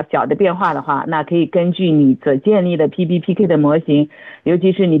比较小的变化的话，那可以根据你所建立的 PBPK 的模型，尤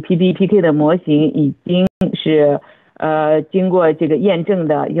其是你 PBPK 的模型已经是经过这个验证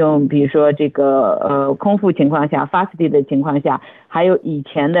的，用比如说这个空腹情况下 fasted 的情况下，还有以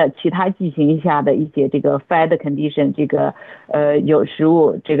前的其他剂型下的一些这个 fed condition， 这个有食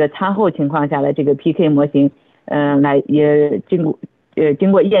物这个餐后情况下的这个 PK 模型，来也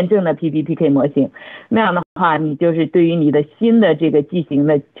经过验证的 PBPK 模型，那样的话，你就是对于你的新的这个剂型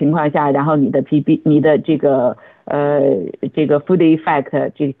的情况下，然后你的这个这个 food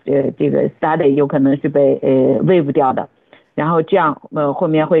effect 这个 study 有可能是被waive 掉的，然后这样后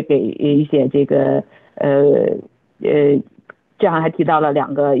面会给一些这个这样还提到了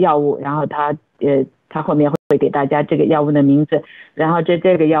2个药物，然后他后面会给大家这个药物的名字，然后这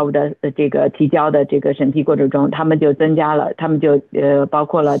个药物的这个提交的这个审批过程中，他们就增加了，他们就包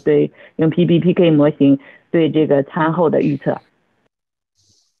括了对用 PBPK 模型对这个餐后的预测。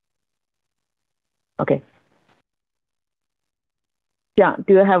OK， John,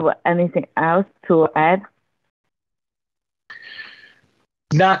 do you have anything else to add?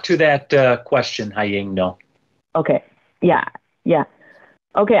 Not to that question, Haiying, no. Okay, yeah.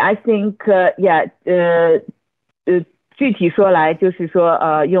 Okay, I think yeah， 具体说来就是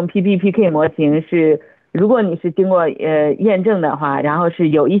说用 PBPK 模型是，如果你是经过验证的话，然后是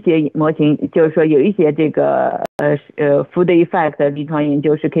有一些模型，就是说有一些这个food effect 临床研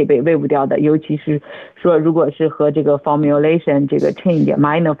究是可以被 waive 掉的，尤其是说如果是和这个 formulation 这个 change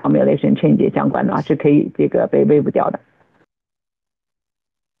minor formulation change 相关的话，是可以这个被 waive 掉的。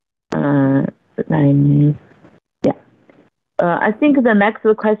I think the next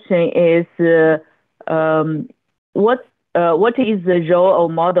question is what is the role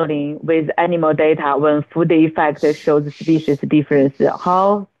of modeling with animal data when food effect shows species difference?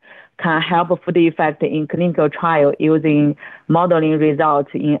 How can help food effect in clinical trial using modeling results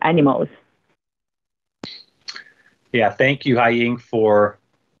in animals? Yeah, thank you, Haiying, for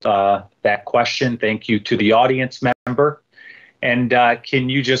that question. Thank you to the audience member. And can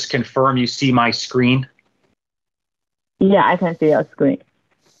you just confirm you see my screen? Yeah, I can see your screen.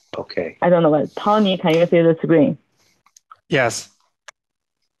 Okay. I don't know what. Tony, can you see the screen? Yes.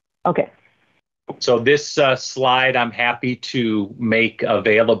 Okay. So this slide I'm happy to make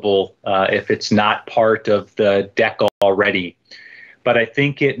available if it's not part of the deck already. But I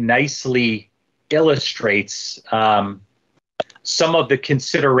think it nicely illustrates some of the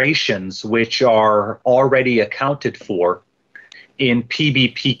considerations which are already accounted for in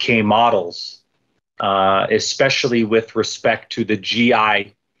PBPK models. Especially with respect to the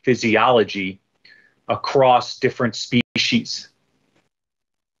GI physiology across different species.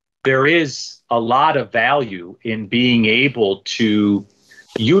 There is a lot of value in being able to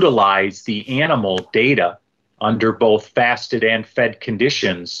utilize the animal data under both fasted and fed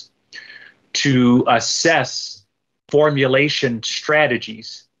conditions to assess formulation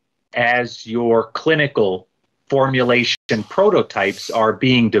strategies as your clinical formulation prototypes are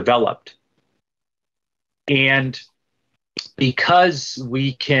being developed. And because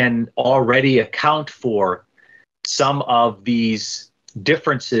we can already account for some of these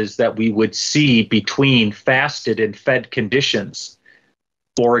differences that we would see between fasted and fed conditions,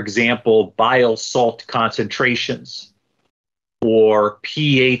 for example, bile salt concentrations or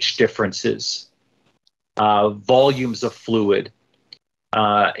pH differences, volumes of fluid,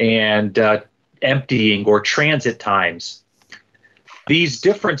 and emptying or transit times, these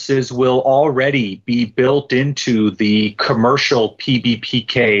differences will already be built into the commercial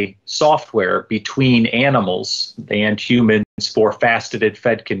PBPK software between animals and humans for fasted and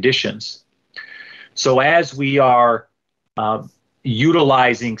fed conditions. So as we are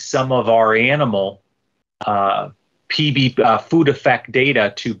utilizing some of our animal food effect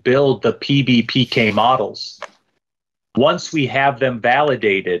data to build the PBPK models, once we have them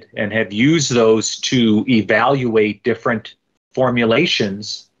validated and have used those to evaluate different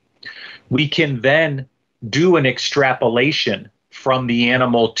formulations, we can then do an extrapolation from the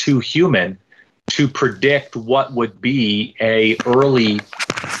animal to human to predict what would be a early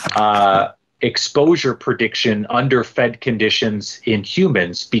exposure prediction under fed conditions in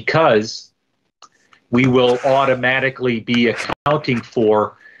humans, because we will automatically be accounting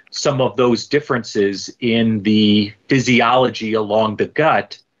for some of those differences in the physiology along the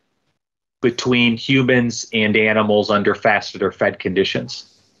gut between humans and animals under fasted or fed conditions.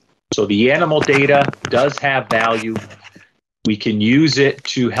 So the animal data does have value. We can use it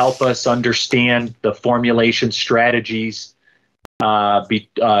to help us understand the formulation strategies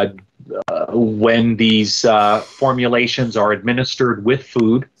when these formulations are administered with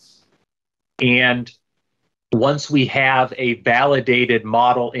food. And once we have a validated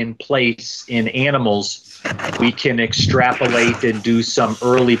model in place in animals, we can extrapolate and do some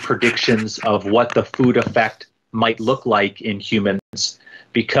early predictions of what the food effect might look like in humans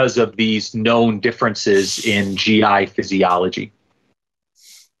because of these known differences in GI physiology.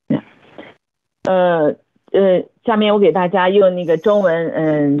 下面我给大家用那个中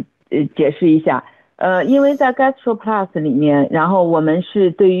文解释一下。因为在 Gastro Plus 里面，然后我们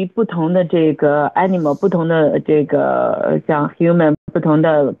是对于不同的这个 animal， 不同的这个像 human， 不同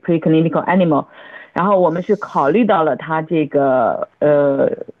的 preclinical animal， 然后我们是考虑到了它这个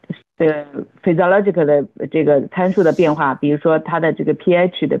physiological 的这个参数的变化，比如说它的这个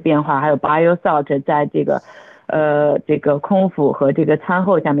pH 的变化，还有 biosalt 在这个空腹和这个餐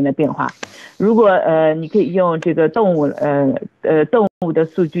后下面的变化。如果你可以用这个动物的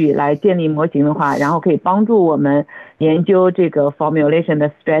数据来建立模型的话，然后可以帮助我们研究这个 formulation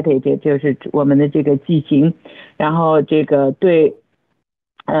的 strategy， 就是我们的这个剂型，然后这个对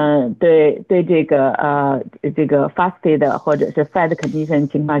这个 fasted 或者是 fed condition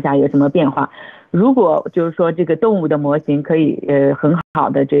情况下有什么变化。如果就是说这个动物的模型可以很好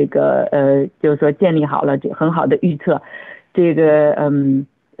的这个就是说建立好了很好的预测这个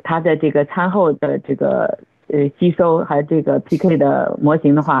它的这个餐后的这个吸收和这个 PK 的模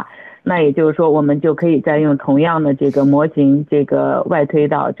型的话，那也就是说我们就可以再用同样的这个模型这个外推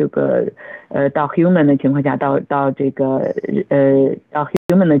到这个到 human 的情况下，到这个到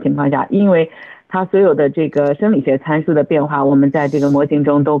human 的情况下，因为它所有的这个生理学参数的变化，我们在这个模型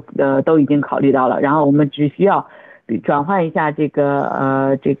中都已经考虑到了，然后我们只需要转换一下这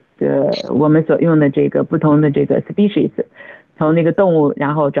个我们所用的这个不同的这个 species， 从那个动物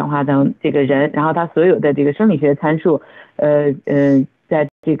然后转化成这个人，然后它所有的这个生理学参数在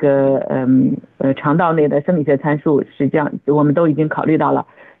这个肠道内的生理学参数实际上我们都已经考虑到了。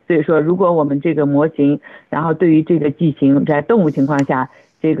所以说如果我们这个模型然后对于这个剂型在动物情况下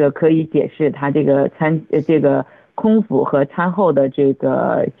这个可以解释它这个这个空腹和餐后的这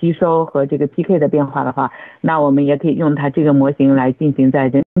个吸收和这个 PK 的变化的话，那我们也可以用它这个模型来进行在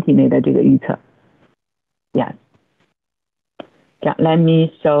人体内的这个预测。Yeah. Yeah, let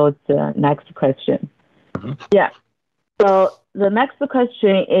me show the next question. Yeah. So the next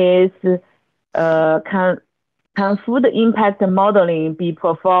question is can food impact modeling be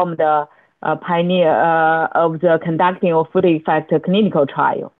performed pioneer of the conducting of food effect clinical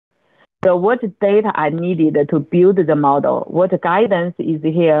trial? So what data are needed to build the model? What guidance is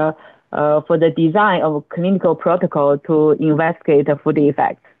here for the design of clinical protocol to investigate food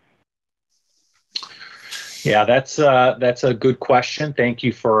effects? Yeah, that's a good question. Thank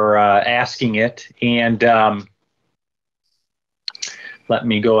you for asking it. And let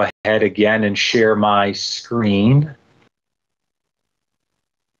me go ahead again and share my screen.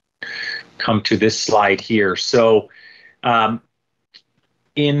 Come to this slide here. So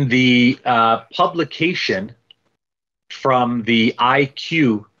in the publication from the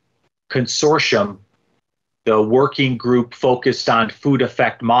IQ consortium, the working group focused on food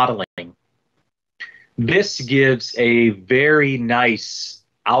effect modeling, this gives a very nice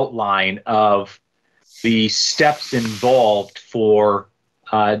outline of the steps involved for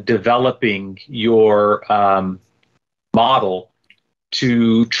developing your model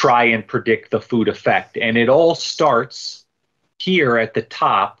to try and predict the food effect. And it all starts here at the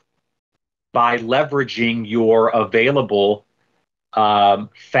top by leveraging your available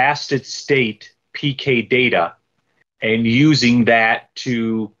fasted state PK data and using that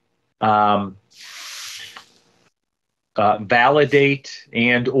to validate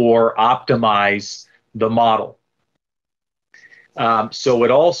and or optimize the model. So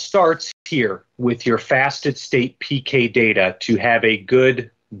it all starts here with your fasted state PK data to have a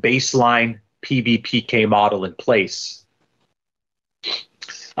good baseline PBPK model in place.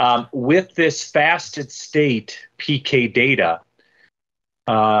 With this fasted state PK data,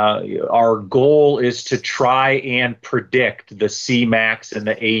 our goal is to try and predict the Cmax and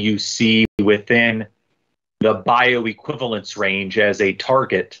the AUC within the bioequivalence range as a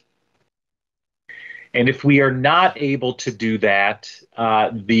target. And if we are not able to do that,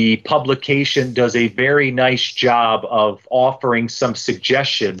 the publication does a very nice job of offering some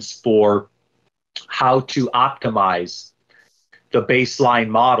suggestions for how to optimize the baseline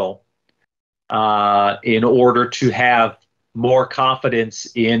model in order to have more confidence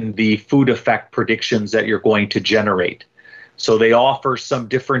in the food effect predictions that you're going to generate. So they offer some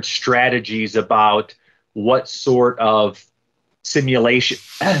different strategies about what sort of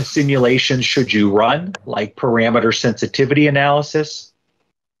simulations should you run, like parameter sensitivity analysis,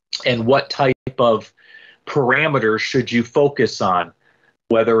 and what type of parameters should you focus on,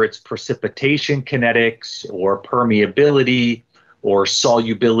 whether it's precipitation kinetics or permeability or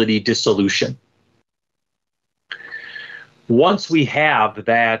solubility dissolution. Once we have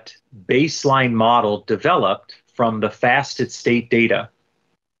that baseline model developed from the fasted state data,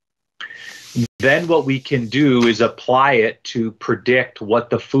 then what we can do is apply it to predict what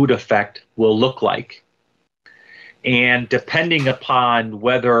the food effect will look like. And depending upon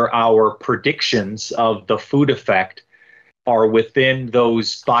whether our predictions of the food effect are within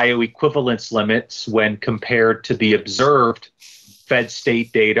those bioequivalence limits when compared to the observed fed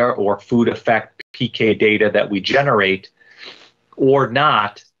state data or food effect PK data that we generate or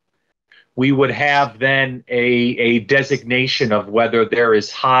not, we would have then a designation of whether there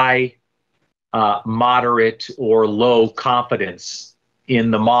is high, moderate, or low confidence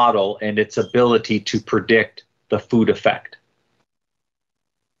in the model and its ability to predict the food effect.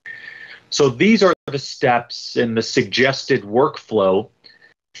 So these are the steps in the suggested workflow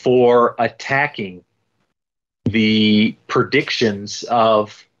for attacking the predictions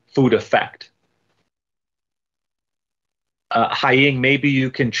of food effect. Haiying, maybe you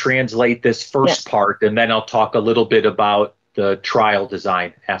can translate this first part, and then I'll talk a little bit about the trial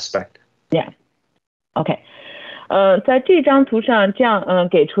design aspect. Yeah. OK. 在这张图上，这样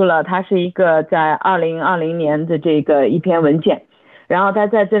给出了它是一个在2020年的这个一篇文件，然后它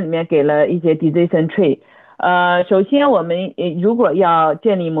在这里面给了一些 decision tree。首先我们如果要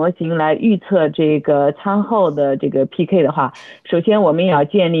建立模型来预测这个餐后的这个 PK 的话，首先我们也要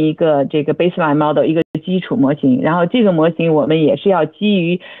建立一个这个 baseline model， 一个基础模型，然后这个模型我们也是要基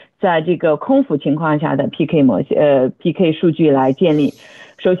于在这个空腹情况下的 PK 模型PK 数据来建立。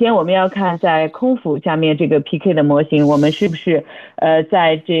首先我们要看在空腹下面这个 PK 的模型，我们是不是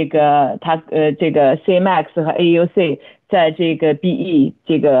在这个这个 Cmax 和 AUC 在这个 BE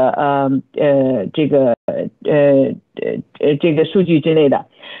这个数据之类的。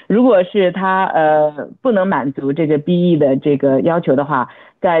如果是它不能满足这个 BE 的这个要求的话，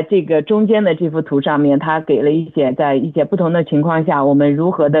在这个中间的这幅图上面，它给了一些在一些不同的情况下，我们如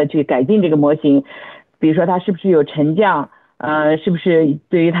何的去改进这个模型，比如说它是不是有沉降，是不是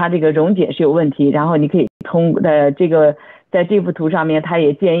对于它这个溶解是有问题，然后你可以这个在这幅图上面，它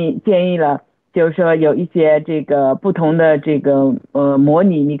也建议了，就是说有一些这个不同的这个模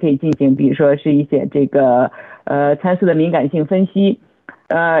拟你可以进行，比如说是一些这个参数的敏感性分析，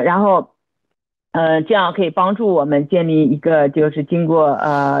然后这样可以帮助我们建立一个就是经过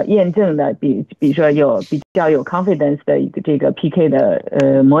验证的，比如说比较有 confidence 的一个这个 PK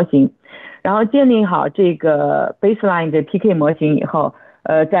的模型。然后建立好这个 baseline 的 PK 模型以后，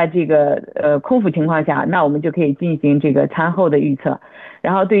在这个空腹情况下，那我们就可以进行这个餐后的预测。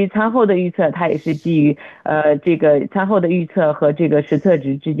然后对于餐后的预测，它也是基于这个餐后的预测和这个实测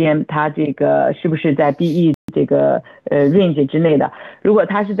值之间，它这个是不是在 BE 这个range 之内的。如果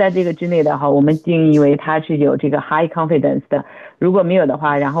它是在这个之内的话，我们定义为它是有这个 high confidence 的。如果没有的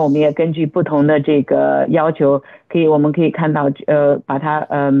话，然后我们也根据不同的这个要求，我们可以看到把它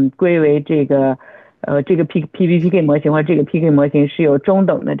归为这个PBPK 模型或者这个 PK 模型是有中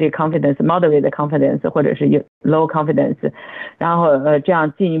等的这个 confidence moderate confidence 或者是 low confidence， 然后这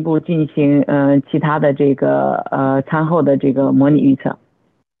样进一步进行其他的这个餐后的这个模拟预测。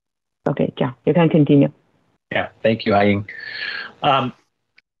OK， 这样 you can continue. Yeah, thank you, Haiying.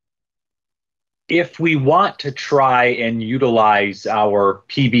 If we want to try and utilize our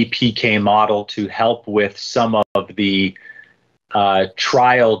PBPK model to help with some of the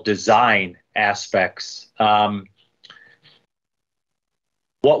trial design aspects,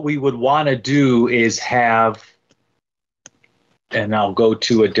 what we would want to do is have, and I'll go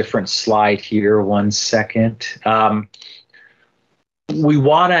to a different slide here, 1 second. We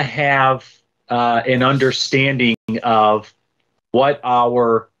want to have an understanding of what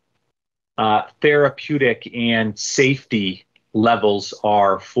our therapeutic and safety levels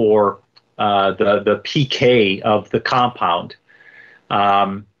are for the PK of the compound.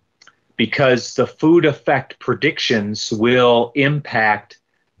 Because the food effect predictions will impact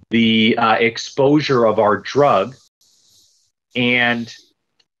the exposure of our drug, and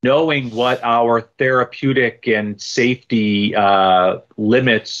knowing what our therapeutic and safety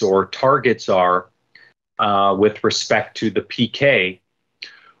limits or targets are with respect to the PK,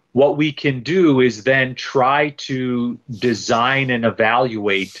 what we can do is then try to design and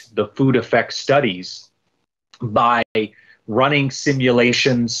evaluate the food effect studies by running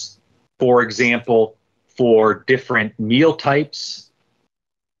simulations, for example, for different meal types,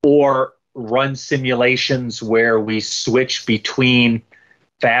 or run simulations where we switch between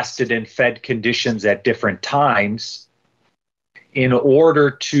fasted and fed conditions at different times in order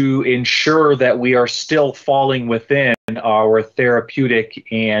to ensure that we are still falling within our therapeutic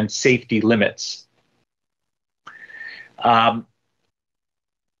and safety limits.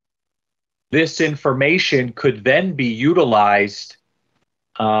 This information could then be utilized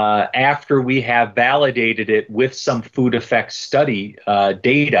after we have validated it with some food effects study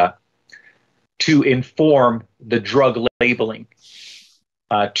data to inform the drug labeling,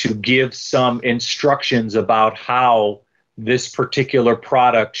 to give some instructions about how this particular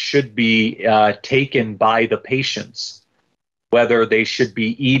product should be taken by the patients, whether they should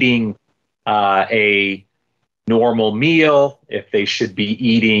be eating a normal meal, if they should be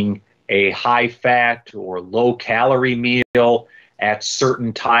eating a high fat or low calorie meal at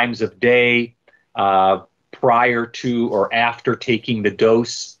certain times of day prior to or after taking the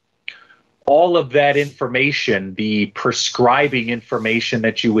dose. All of that information, the prescribing information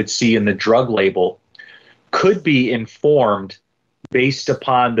that you would see in the drug label, could be informed based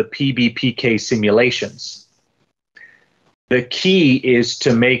upon the PBPK simulations. The key is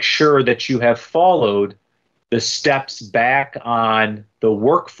to make sure that you have followed the steps back on the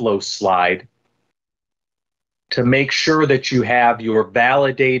workflow slide to make sure that you have your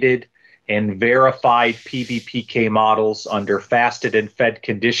validated and verified PBPK models under fasted and fed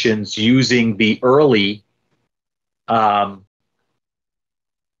conditions using the early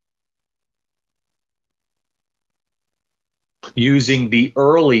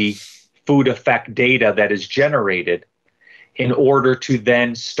food effect data that is generated in order to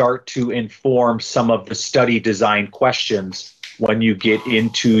then start to inform some of the study design questions when you get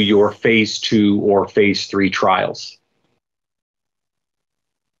into your phase 2 or phase 3 trials.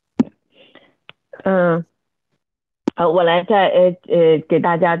 我来再给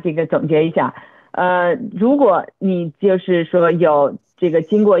大家这个总结一下。如果你就是说有这个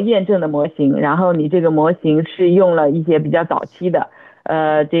经过验证的模型，然后你这个模型是用了一些比较早期的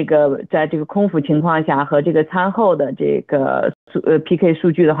这个在这个空腹情况下和这个餐后的这个PK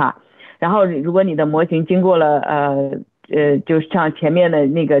数据的话，然后如果你的模型经过了就像前面的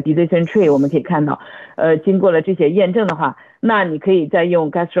那个 decision tree 我们可以看到经过了这些验证的话，那你可以再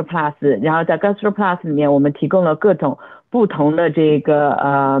用 GastroPlus， 然后在 GastroPlus 里面我们提供了各种不同的这个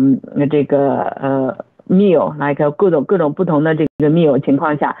meal， like 各种不同的这个 meal 情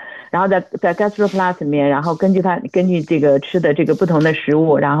况下，然后在 GastroPlus 里面，然后根据这个吃的这个不同的食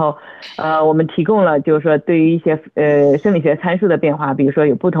物，然后我们提供了就是说对于一些生理学参数的变化，比如说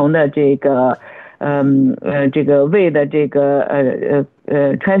有不同的这个这个胃的这个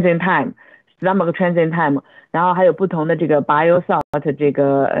transit time。stomach transit time， 然后还有不同的这个 biosalt 这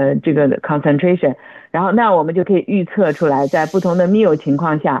个 concentration， 然后那我们就可以预测出来在不同的 meal 情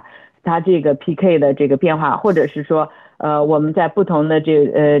况下它这个 PK 的这个变化，或者是说我们在不同的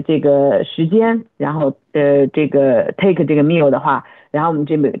这个时间，然后这个 take 这个 meal 的话，然后我们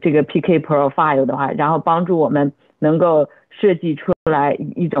这个 PK profile 的话，然后帮助我们能够设计出来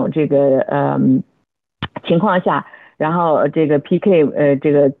一种这个情况下，然后这个 PK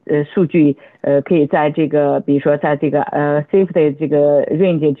这个数据可以在这个比如说在这个safety 这个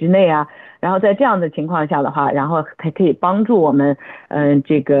range 之内啊，然后在这样的情况下的话，然后还可以帮助我们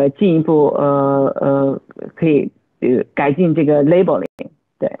这个进一步可以改进这个 labeling。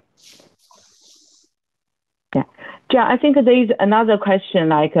 对。Yeah. Yeah, I think there is another question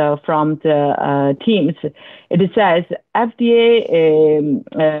like from the teams. It says FDA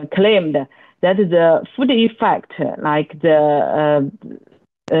claimed that the food effect, like the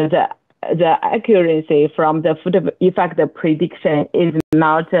accuracy from the food effect prediction is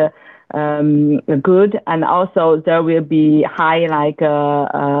not good, and also there will be high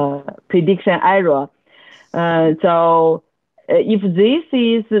prediction error. So if this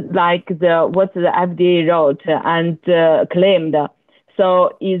is like what the FDA wrote and claimed,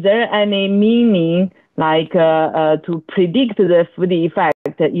 so is there any meaning to predict the food effect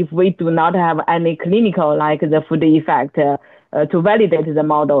if we do not have any clinical the food effect to validate the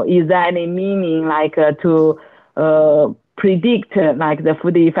model? Is there any meaning to predict the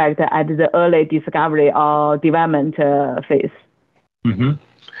food effect at the early discovery or development phase? Mm-hmm.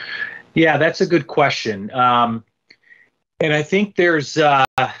 Yeah, that's a good question. And I think there's,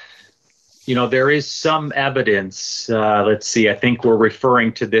 there is some evidence. Let's see, I think we're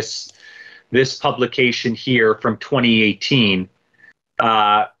referring to this publication here from 2018,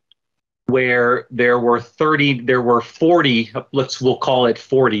 where there were 40, we'll call it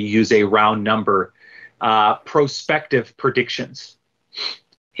 40, use a round number, prospective predictions.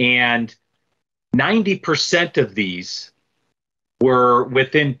 And 90% of these were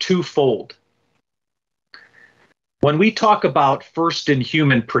within twofold. When we talk about first in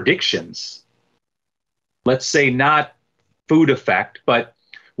human predictions, let's say not food effect, but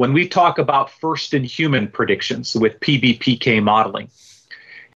when we talk about first in human predictions with PBPK modeling,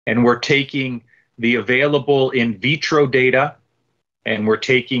 and we're taking the available in vitro data, and we're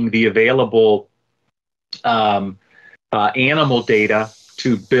taking the available animal data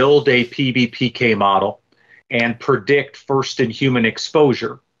to build a PBPK model and predict first in human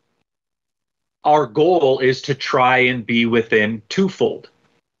exposure, our goal is to try and be within twofold.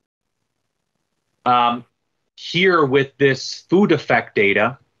 Here with this food effect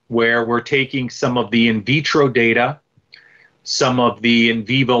data, where we're taking some of the in vitro data, some of the in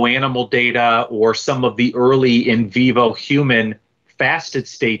vivo animal data, or some of the early in vivo human fasted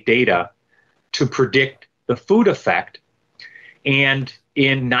state data to predict the food effect. And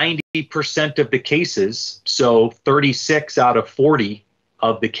in 90% of the cases, so 36 out of 40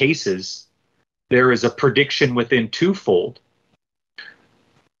 of the cases, there is a prediction within twofold.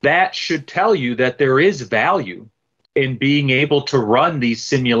 That should tell you that there is value in being able to run these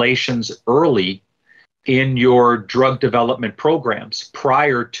simulations early in your drug development programs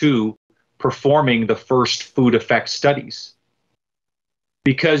prior to performing the first food effect studies.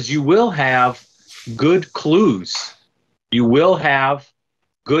 Because you will have good clues, you will have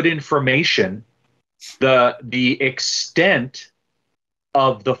good information. The extent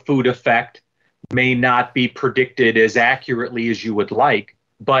of the food effect may not be predicted as accurately as you would like,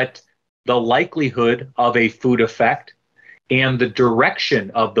 but the likelihood of a food effect and the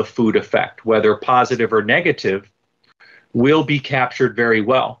direction of the food effect, whether positive or negative, will be captured very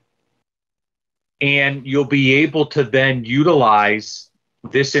well. And you'll be able to then utilize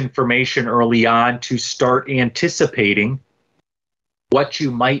this information early on to start anticipating what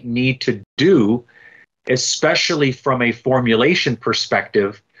you might need to do, especially from a formulation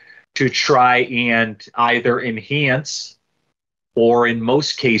perspective, to try and either enhance or in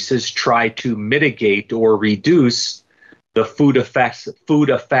most cases try to mitigate or reduce the food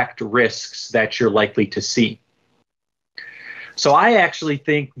effect risks that you're likely to see. So I actually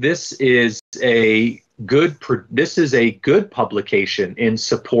think this is a good publication in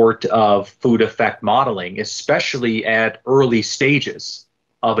support of food effect modeling, especially at early stages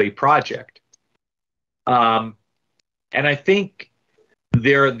of a project. And I think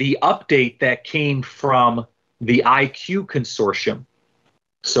the update that came from the IQ consortium,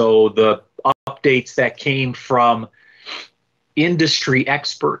 so the updates that came from industry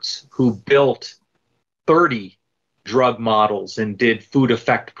experts who built 30 drug models and did food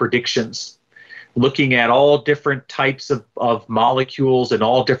effect predictions, looking at all different types of molecules and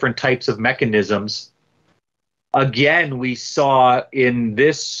all different types of mechanisms. Again, we saw in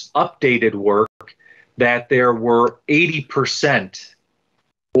this updated work that there were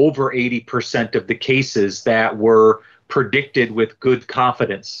over 80% of the cases that were predicted with good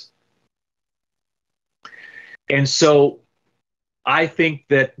confidence. And so I think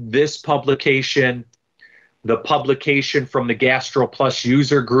that this publication, the publication from the GastroPlus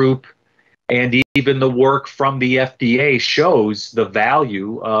user group, and even the work from the FDA shows the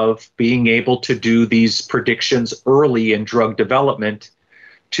value of being able to do these predictions early in drug development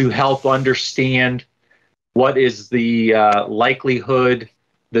to help understand what is the likelihood,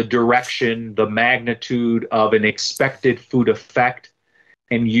 the direction, the magnitude of an expected food effect,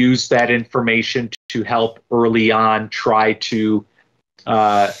 and use that information to help early on try to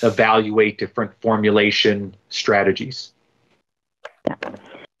evaluate different formulation strategies.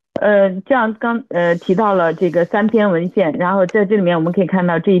 这样刚提到了这个3篇文献，然后在这里面我们可以看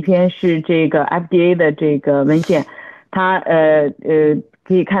到这一篇是这个 FDA 的这个文献，它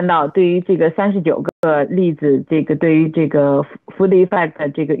可以看到，对于这个39个例子，这个对于这个 food effect 的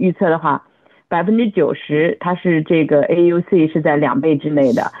这个预测的话，90%它是这个 AUC 是在2倍之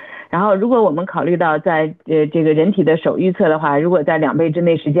内的。然后，如果我们考虑到在这个人体的手预测的话，如果在2倍之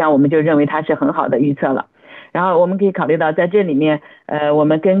内，实际上我们就认为它是很好的预测了。然后我们可以考虑到在这里面，我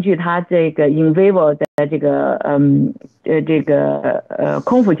们根据它这个 in vivo 的这个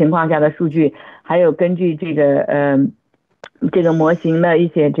空腹情况下的数据，还有根据这个模型的一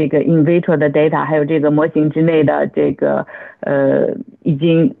些这个 in vitro 的 data， 还有这个模型之内的这个已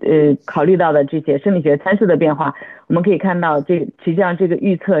经考虑到的这些生理学参数的变化，我们可以看到实际上这个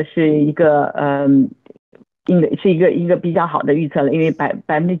预测是一个是一个比较好的预测了，因为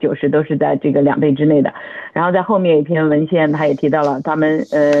90%都是在这个2倍之内的。然后在后面一篇文献他也提到了，他们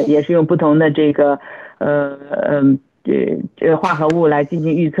也是用不同的这个化合物来进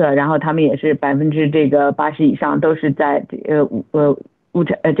行预测，然后他们也是80%以上都是在这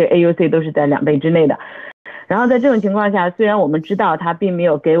AUC 都是在2倍之内的。然后在这种情况下，虽然我们知道它并没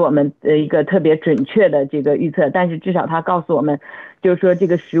有给我们一个特别准确的这个预测，但是至少它告诉我们，就是说这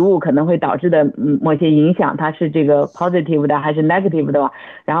个食物可能会导致的某些影响，它是这个 positive 的还是 negative 的，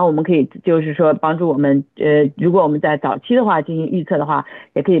然后我们可以就是说帮助我们如果我们在早期的话进行预测的话，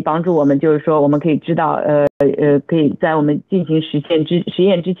也可以帮助我们，就是说我们可以知道可以在我们进行实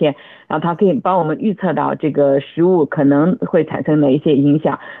验之前，然后它可以帮我们预测到这个食物可能会产生的一些影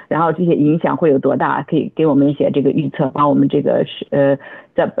响，然后这些影响会有多大，可以给我们一些这个预测，帮我们这个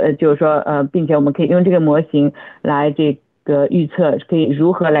就是说并且我们可以用这个模型来这个预测可以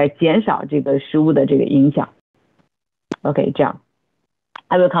如何来减少这个食物的这个影响。OK， 这样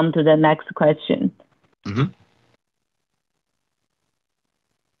I will come to the next question.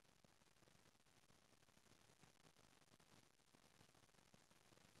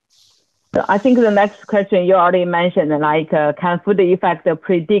 So I think the next question you already mentioned, like can food effect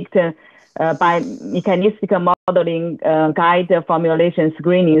predict by mechanistic modeling guide formulation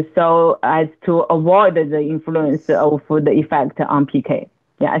screening so as to avoid the influence of food effect on PK?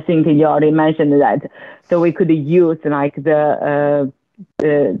 Yeah, I think you already mentioned that. So we could use like the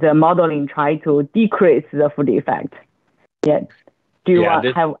modeling try to decrease the food effect. Yeah. Do you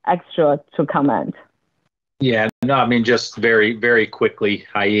have extra to comment? Yeah, no, I mean, just very, very quickly,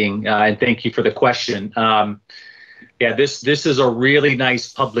 Haiying, and thank you for the question. Yeah, this is a really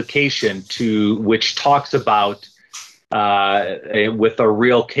nice publication which talks about with a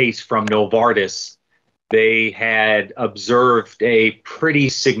real case from Novartis. They had observed a pretty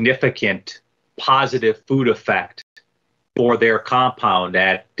significant positive food effect for their compound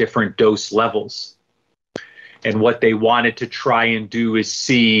at different dose levels. And what they wanted to try and do is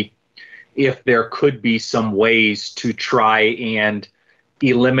see if there could be some ways to try and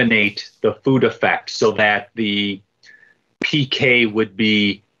eliminate the food effect so that the PK would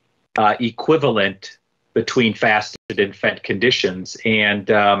be equivalent between fasted and fed conditions. And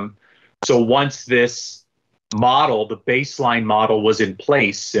so once this model, the baseline model, was in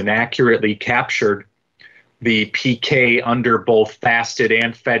place and accurately captured the PK under both fasted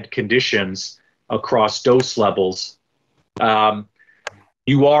and fed conditions across dose levels,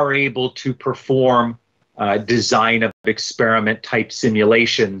 you are able to perform design of experiment type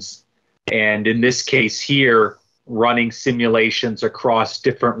simulations. And in this case here, running simulations across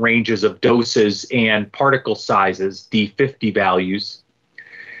different ranges of doses and particle sizes, D50 values.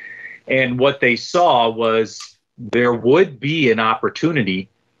 And what they saw was there would be an opportunity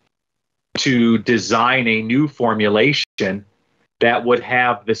to design a new formulation that would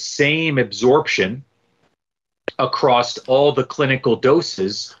have the same absorption across all the clinical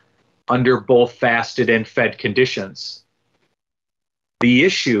doses under both fasted and fed conditions. The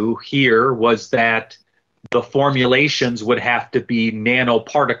issue here was that the formulations would have to be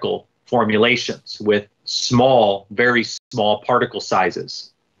nanoparticle formulations with small, very small particle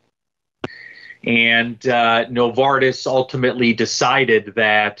sizes. And Novartis ultimately decided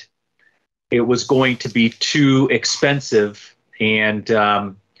that it was going to be too expensive and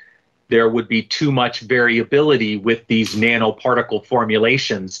there would be too much variability with these nanoparticle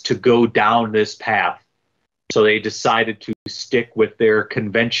formulations to go down this path. So they decided to stick with their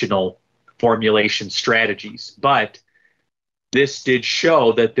conventional formulation strategies. But this did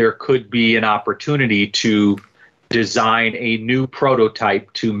show that there could be an opportunity to design a new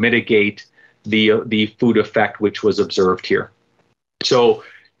prototype to mitigate the food effect which was observed here. So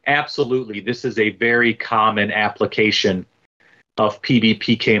absolutely, this is a very common application of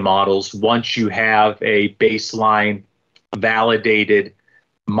PBPK models. Once you have a baseline validated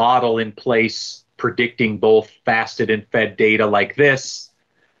model in place predicting both fasted and fed data like this,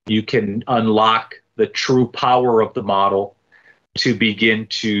 you can unlock the true power of the model to begin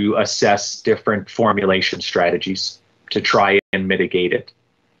to assess different formulation strategies to try and mitigate it.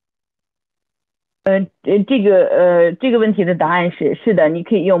 这个问题的答案是的，你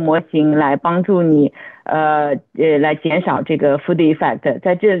可以用模型来帮助你来减少这个 food effect。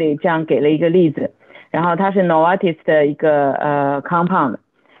在这里这样给了一个例子，然后它是 Novartis 的一个compound，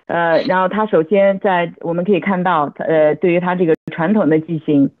然后它首先我们可以看到对于它这个传统的剂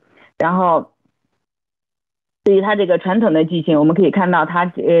型，然后对于它这个传统的剂型，我们可以看到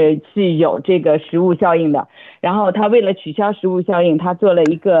它是有这个食物效应的，然后它为了取消食物效应，它做了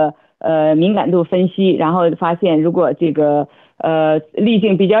一个敏感度分析，然后发现如果这个粒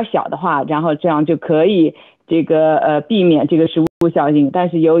径比较小的话，然后这样就可以这个避免这个食物效应。但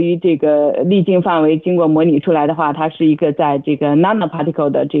是由于这个粒径范围经过模拟出来的话，它是一个在这个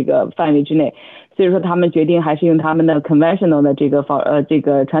nanoparticle 的这个范围之内，所以说他们决定还是用他们的 conventional 的这个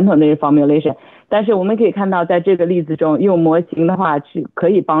传统的 formulation。但是我们可以看到，在这个例子中，用模型的话去可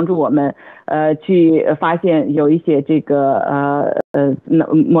以帮助我们去发现有一些这个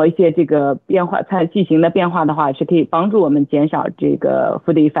某一些这个变化，它剂型的变化的话，是可以帮助我们减少这个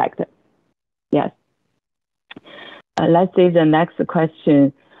food effect. Yes. Let's see the next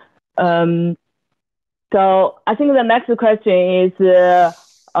question. So I think the next question is.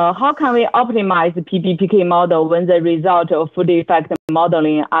 How can we optimize the PBPK model when the result of food effect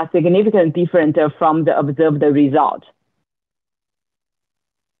modeling are significantly different from the observed result?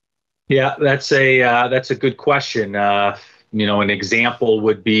 Yeah, that's a good question. An example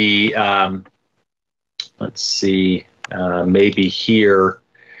would be, let's see, maybe here.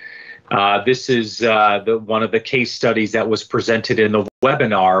 This is one of the case studies that was presented in the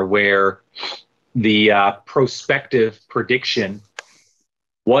webinar where the prospective prediction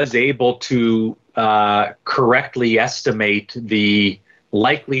was able to correctly estimate the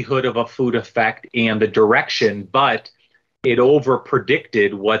likelihood of a food effect and the direction, but it over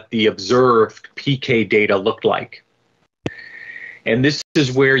predicted what the observed PK data looked like. And this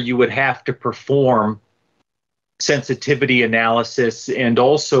is where you would have to perform sensitivity analysis and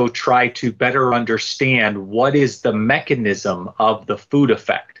also try to better understand what is the mechanism of the food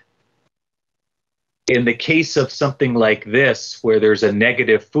effect. In the case of something like this, where there's a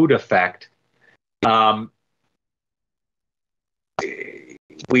negative food effect,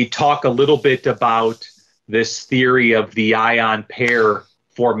 we talk a little bit about this theory of the ion pair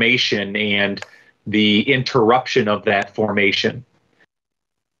formation and the interruption of that formation.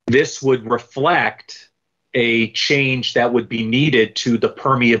 This would reflect a change that would be needed to the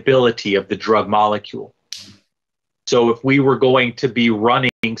permeability of the drug molecule. So if we were going to be running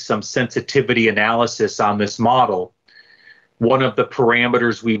some sensitivity analysis on this model, one of the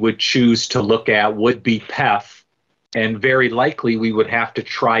parameters we would choose to look at would be PEF, and very likely we would have to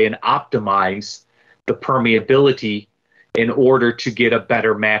try and optimize the permeability in order to get a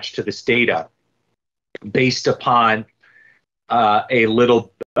better match to this data based upon a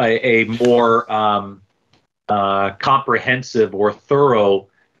more comprehensive or thorough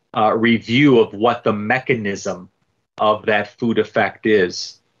review of what the mechanism of that food effect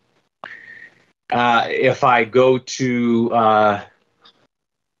is. If I go to,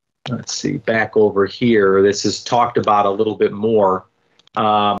 let's see, back over here, this is talked about a little bit more.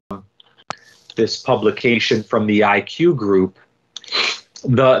 This publication from the IQ group,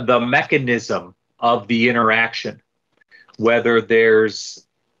 the mechanism of the interaction, whether there's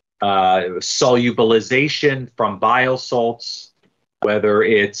solubilization from bile salts, whether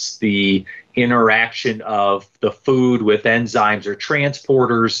it's the interaction of the food with enzymes or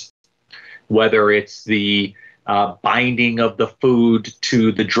transporters, whether it's the binding of the food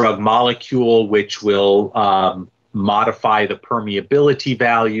to the drug molecule, which will modify the permeability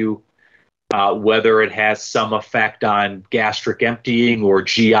value, whether it has some effect on gastric emptying or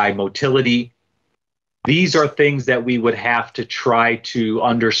GI motility. These are things that we would have to try to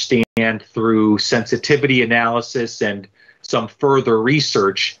understand through sensitivity analysis and some further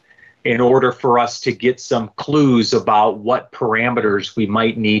research in order for us to get some clues about what parameters we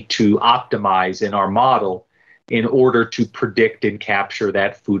might need to optimize in our model in order to predict and capture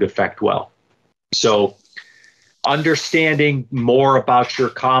that food effect well. So understanding more about your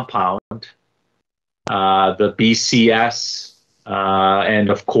compound, the BCS, and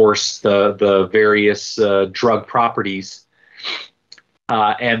of course the various drug properties,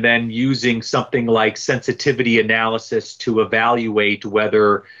 and then using something like sensitivity analysis to evaluate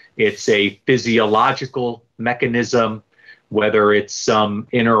whether it's a physiological mechanism, whether it's some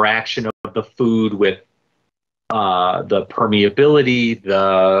interaction of the food with the permeability,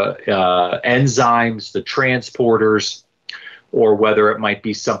 the enzymes, the transporters, or whether it might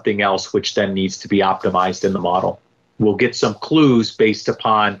be something else which then needs to be optimized in the model. we'll get some clues based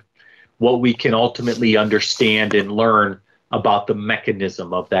upon what we can ultimately understand and learn about the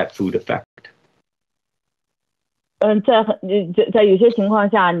mechanism of that food effect. 在有些情况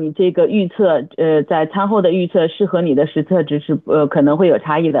下，你这个预测，在餐后的预测是和你的实测值是可能会有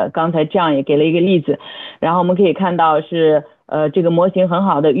差异的。刚才这样也给了一个例子，然后我们可以看到是这个模型很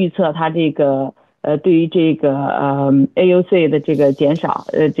好的预测它这个对于这个AUC 的这个减少，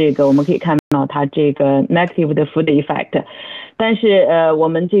这个我们可以看到它这个 negative 的 food effect。但是我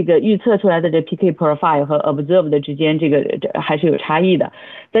们这个预测出来的这 PK profile 和 observed 之间这个还是有差异的。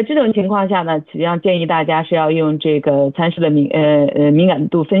在这种情况下呢，实际上建议大家是要用这个参数的敏感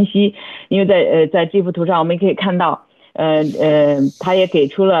度分析，因为在这幅图上我们可以看到，它也给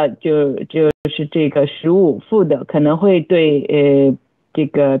出了就是这个食物 food 可能会对这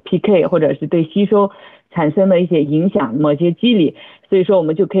个 PK 或者是对吸收产生的一些影响，某些机理。所以说我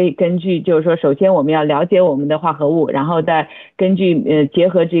们就可以根据就是说首先我们要了解我们的化合物，然后再根据结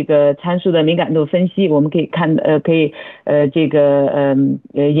合这个参数的敏感度分析，我们可以看这个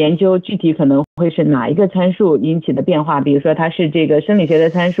研究具体可能会是哪一个参数引起的变化，比如说它是这个生理学的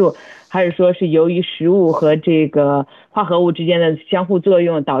参数，还是说是由于食物和这个化合物之间的相互作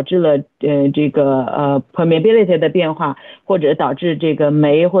用导致了这个permeability 的变化，或者导致这个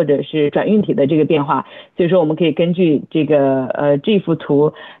酶或者是转运体的这个变化。所以说我们可以根据这个这幅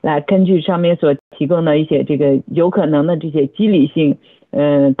图来根据上面所提供的一些这个有可能的这些机理性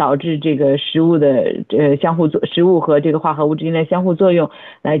导致这个食物的食物和这个化合物之间的相互作用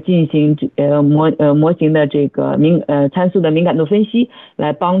来进行模型的这个参数的敏感度分析，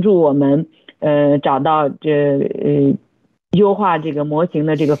来帮助我们找到优化这个模型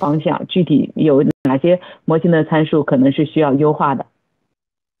的这个方向，具体有哪些模型的参数可能是需要优化的。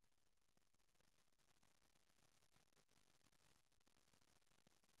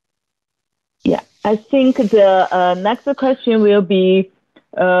Yeah, I think the next question will be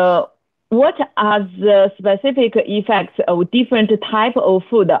what are the specific effects of different type of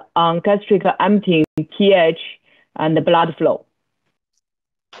food on gastric emptying, pH, and blood flow?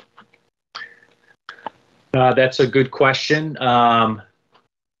 That's a good question.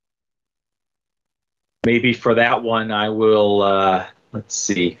 Maybe for that one, I will, let's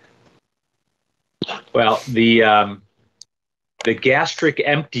see. Well, the gastric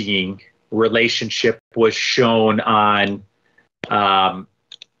emptying relationship was shown on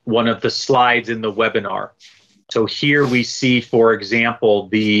one of the slides in the webinar. So here we see, for example,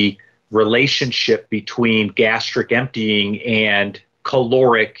 the relationship between gastric emptying and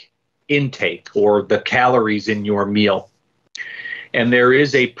caloric intake, or the calories in your meal. And there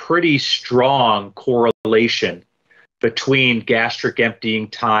is a pretty strong correlation between gastric emptying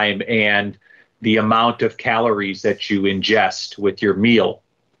time and the amount of calories that you ingest with your meal.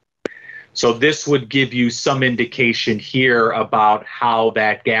 So this would give you some indication here about how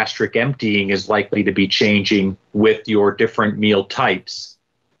that gastric emptying is likely to be changing with your different meal types.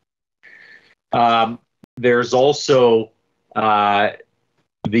 There's also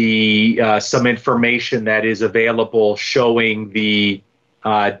some information that is available showing the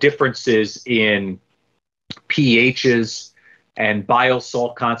differences in pHs and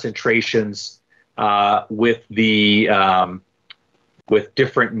biosalt concentrations with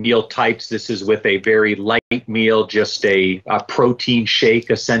different meal types. This is with a very light meal, just a protein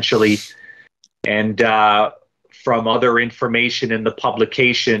shake essentially. And from other information in the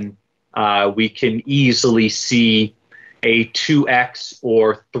publication, we can easily see a 2x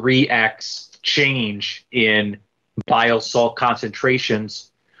or 3x change in biosalt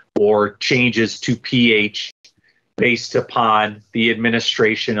concentrations or changes to pH based upon the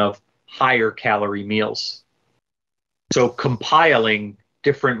administration of higher calorie meals. So compiling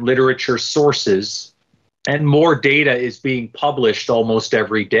different literature sources, and more data is being published almost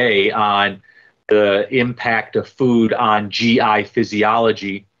every day on the impact of food on GI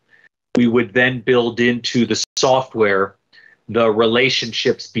physiology. We would then build into the software the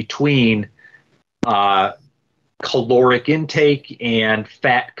relationships between caloric intake and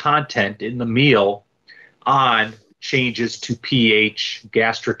fat content in the meal on changes to pH,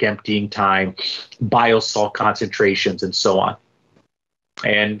 gastric emptying time, biosalt concentrations, and so on.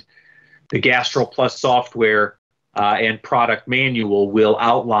 And the GastroPlus software and product manual will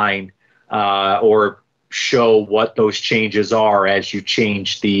outline or show what those changes are as you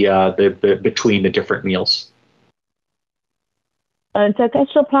change the between the different meals. 在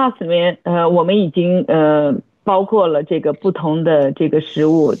GastroPlus 里面，我们已经包括了这个不同的这个食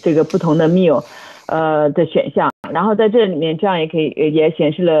物，这个不同的 meal 的选项，样。然后在这里面这样也可以也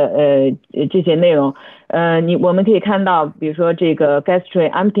显示了这些内容。我们可以看到，比如说这个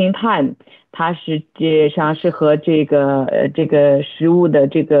gastric emptying time， 它实际上是和这个食物的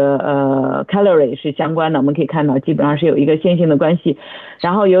这个calorie 是相关的。我们可以看到基本上是有一个线性的关系。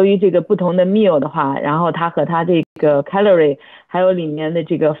然后由于这个不同的 meal 的话，然后它和它这个 calorie 还有里面的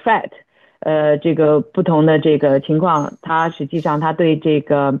这个 fat， 这个不同的这个情况，它实际上它对这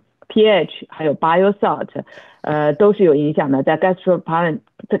个 pH 还有 biosalt， 都是有影响的。在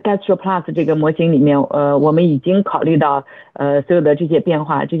GastroPlus 这个模型里面，我们已经考虑到所有的这些变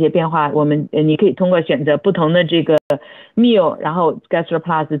化，你可以通过选择不同的这个 meal， 然后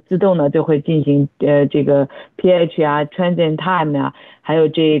GastroPlus 自动的就会进行这个 pH 啊、transient time 啊，还有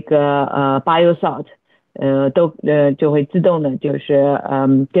这个biosalt。都就会自动的，就是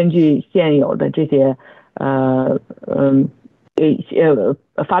根据现有的这些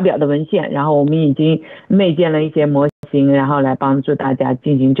发表的文献，然后我们已经内建了一些模型，然后来帮助大家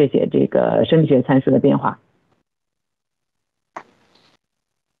进行这些这个生理学参数的变化。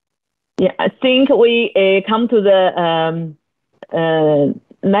Yeah, I think we come to the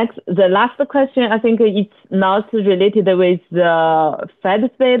the last question. I think it's not related with the fed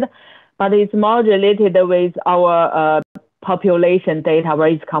speed, but it's more related with our population data, where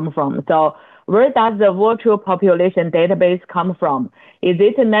it's come from. So where does the virtual population database come from? Is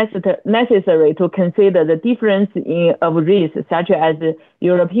it necessary to consider the difference of race, such as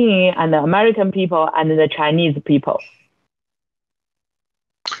European and American people and the Chinese people?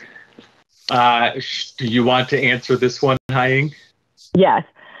 Do you want to answer this one, Haiying? Yes.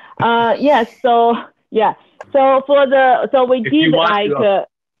 Yes. So yeah. So we did like.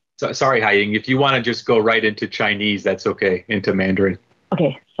 Sorry, Haiying. If you want to just go right into Chinese, that's okay. Into Mandarin.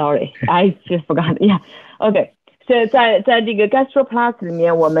 Okay. Sorry, I just forgot. Yeah. Okay. 是在这个 GastroPlus 里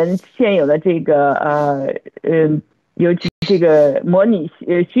面，我们现有的这个尤其这个模拟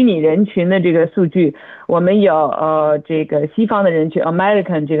虚拟人群的这个数据，我们有这个西方的人群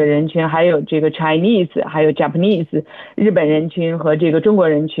American 这个人群，还有这个 Chinese， 还有 Japanese 日本人群和这个中国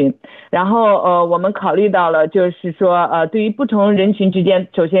人群。然后我们考虑到了，就是说对于不同人群之间，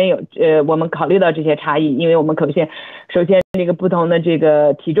首先我们考虑到这些差异，因为我们首先这个不同的这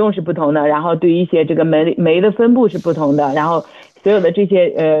个体重是不同的，然后对于一些这个酶的分布是不同的，然后所有的这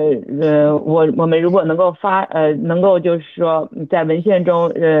些我们如果能够就是说在文献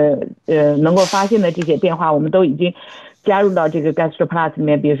中能够发现的这些变化，我们都已经加入到这个 GastroPlus 里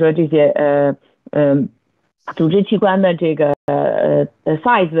面。比如说这些组织器官的这个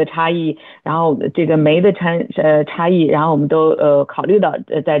size 的差异，然后这个酶的差异，然后我们都考虑到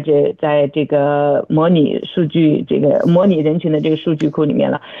在这个模拟数据这个模拟人群的这个数据库里面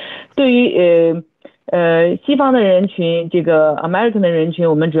了。对于西方的人群，这个 American 的人群，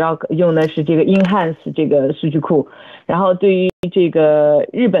我们主要用的是这个 Enhance 这个数据库。然后对于这个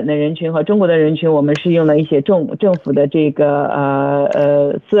日本的人群和中国的人群，我们是用了一些政府的这个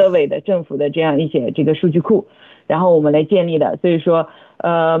survey 的政府的这样一些这个数据库，然后我们来建立的。所以说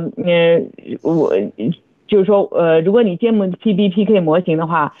我就是说如果你建模 PBPK 模型的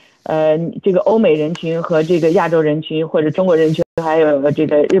话，这个欧美人群和这个亚洲人群或者中国人群还有这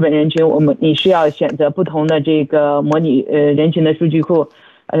个日本人群，你是要选择不同的这个模拟人群的数据库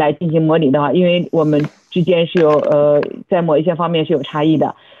来进行模拟的话，因为我们之间是有在某一些方面是有差异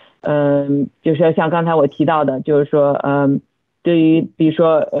的。就是像刚才我提到的，就是说对于比如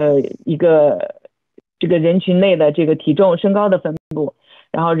说一个这个人群内的这个体重身高的分布，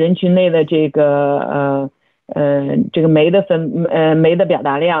然后人群内的这个这个酶的表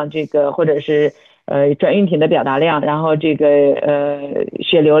达量，这个或者是转运品的表达量，然后这个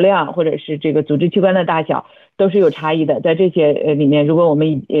血流量或者是这个组织器官的大小都是有差异的。在这些里面，如果我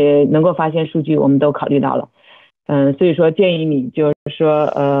们能够发现数据，我们都考虑到了。所以说建议你就是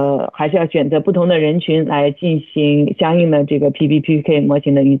说还是要选择不同的人群来进行相应的这个 PBPK 模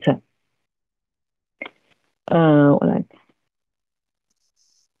型的预测。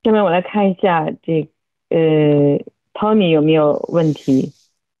下面我来看一下这Tony 有没有问题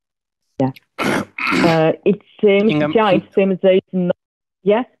 ？Yeah. It seems there is no.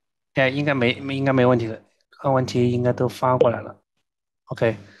 Yes. 应该没问题的，问题应该都发过来了。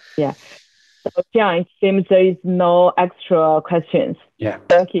OK. Yeah. So Jiang, it seems there is no extra questions. Yeah.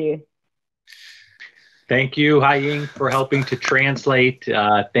 Thank you. Thank you, Haiying, for helping to translate.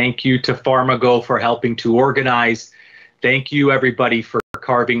 Thank you to PharmoGo for helping to organize. Thank you, everybody, for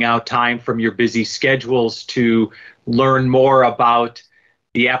carving out time from your busy schedules to learn more about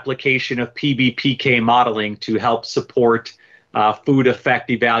the application of PBPK modeling to help support food effect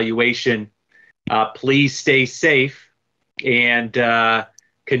evaluation. Please stay safe, and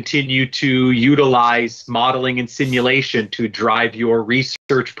continue to utilize modeling and simulation to drive your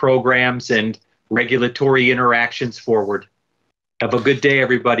research programs and regulatory interactions forward. Have a good day,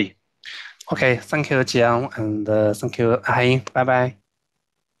 everybody. Okay, thank you, Jiang, and thank you, Ayin. Bye bye.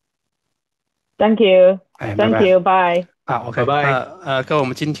 Thank you. 哎，拜 Thank 拜 you. Bye. 啊，OK， 拜拜。各位，我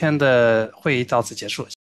们今天的会议到此结束。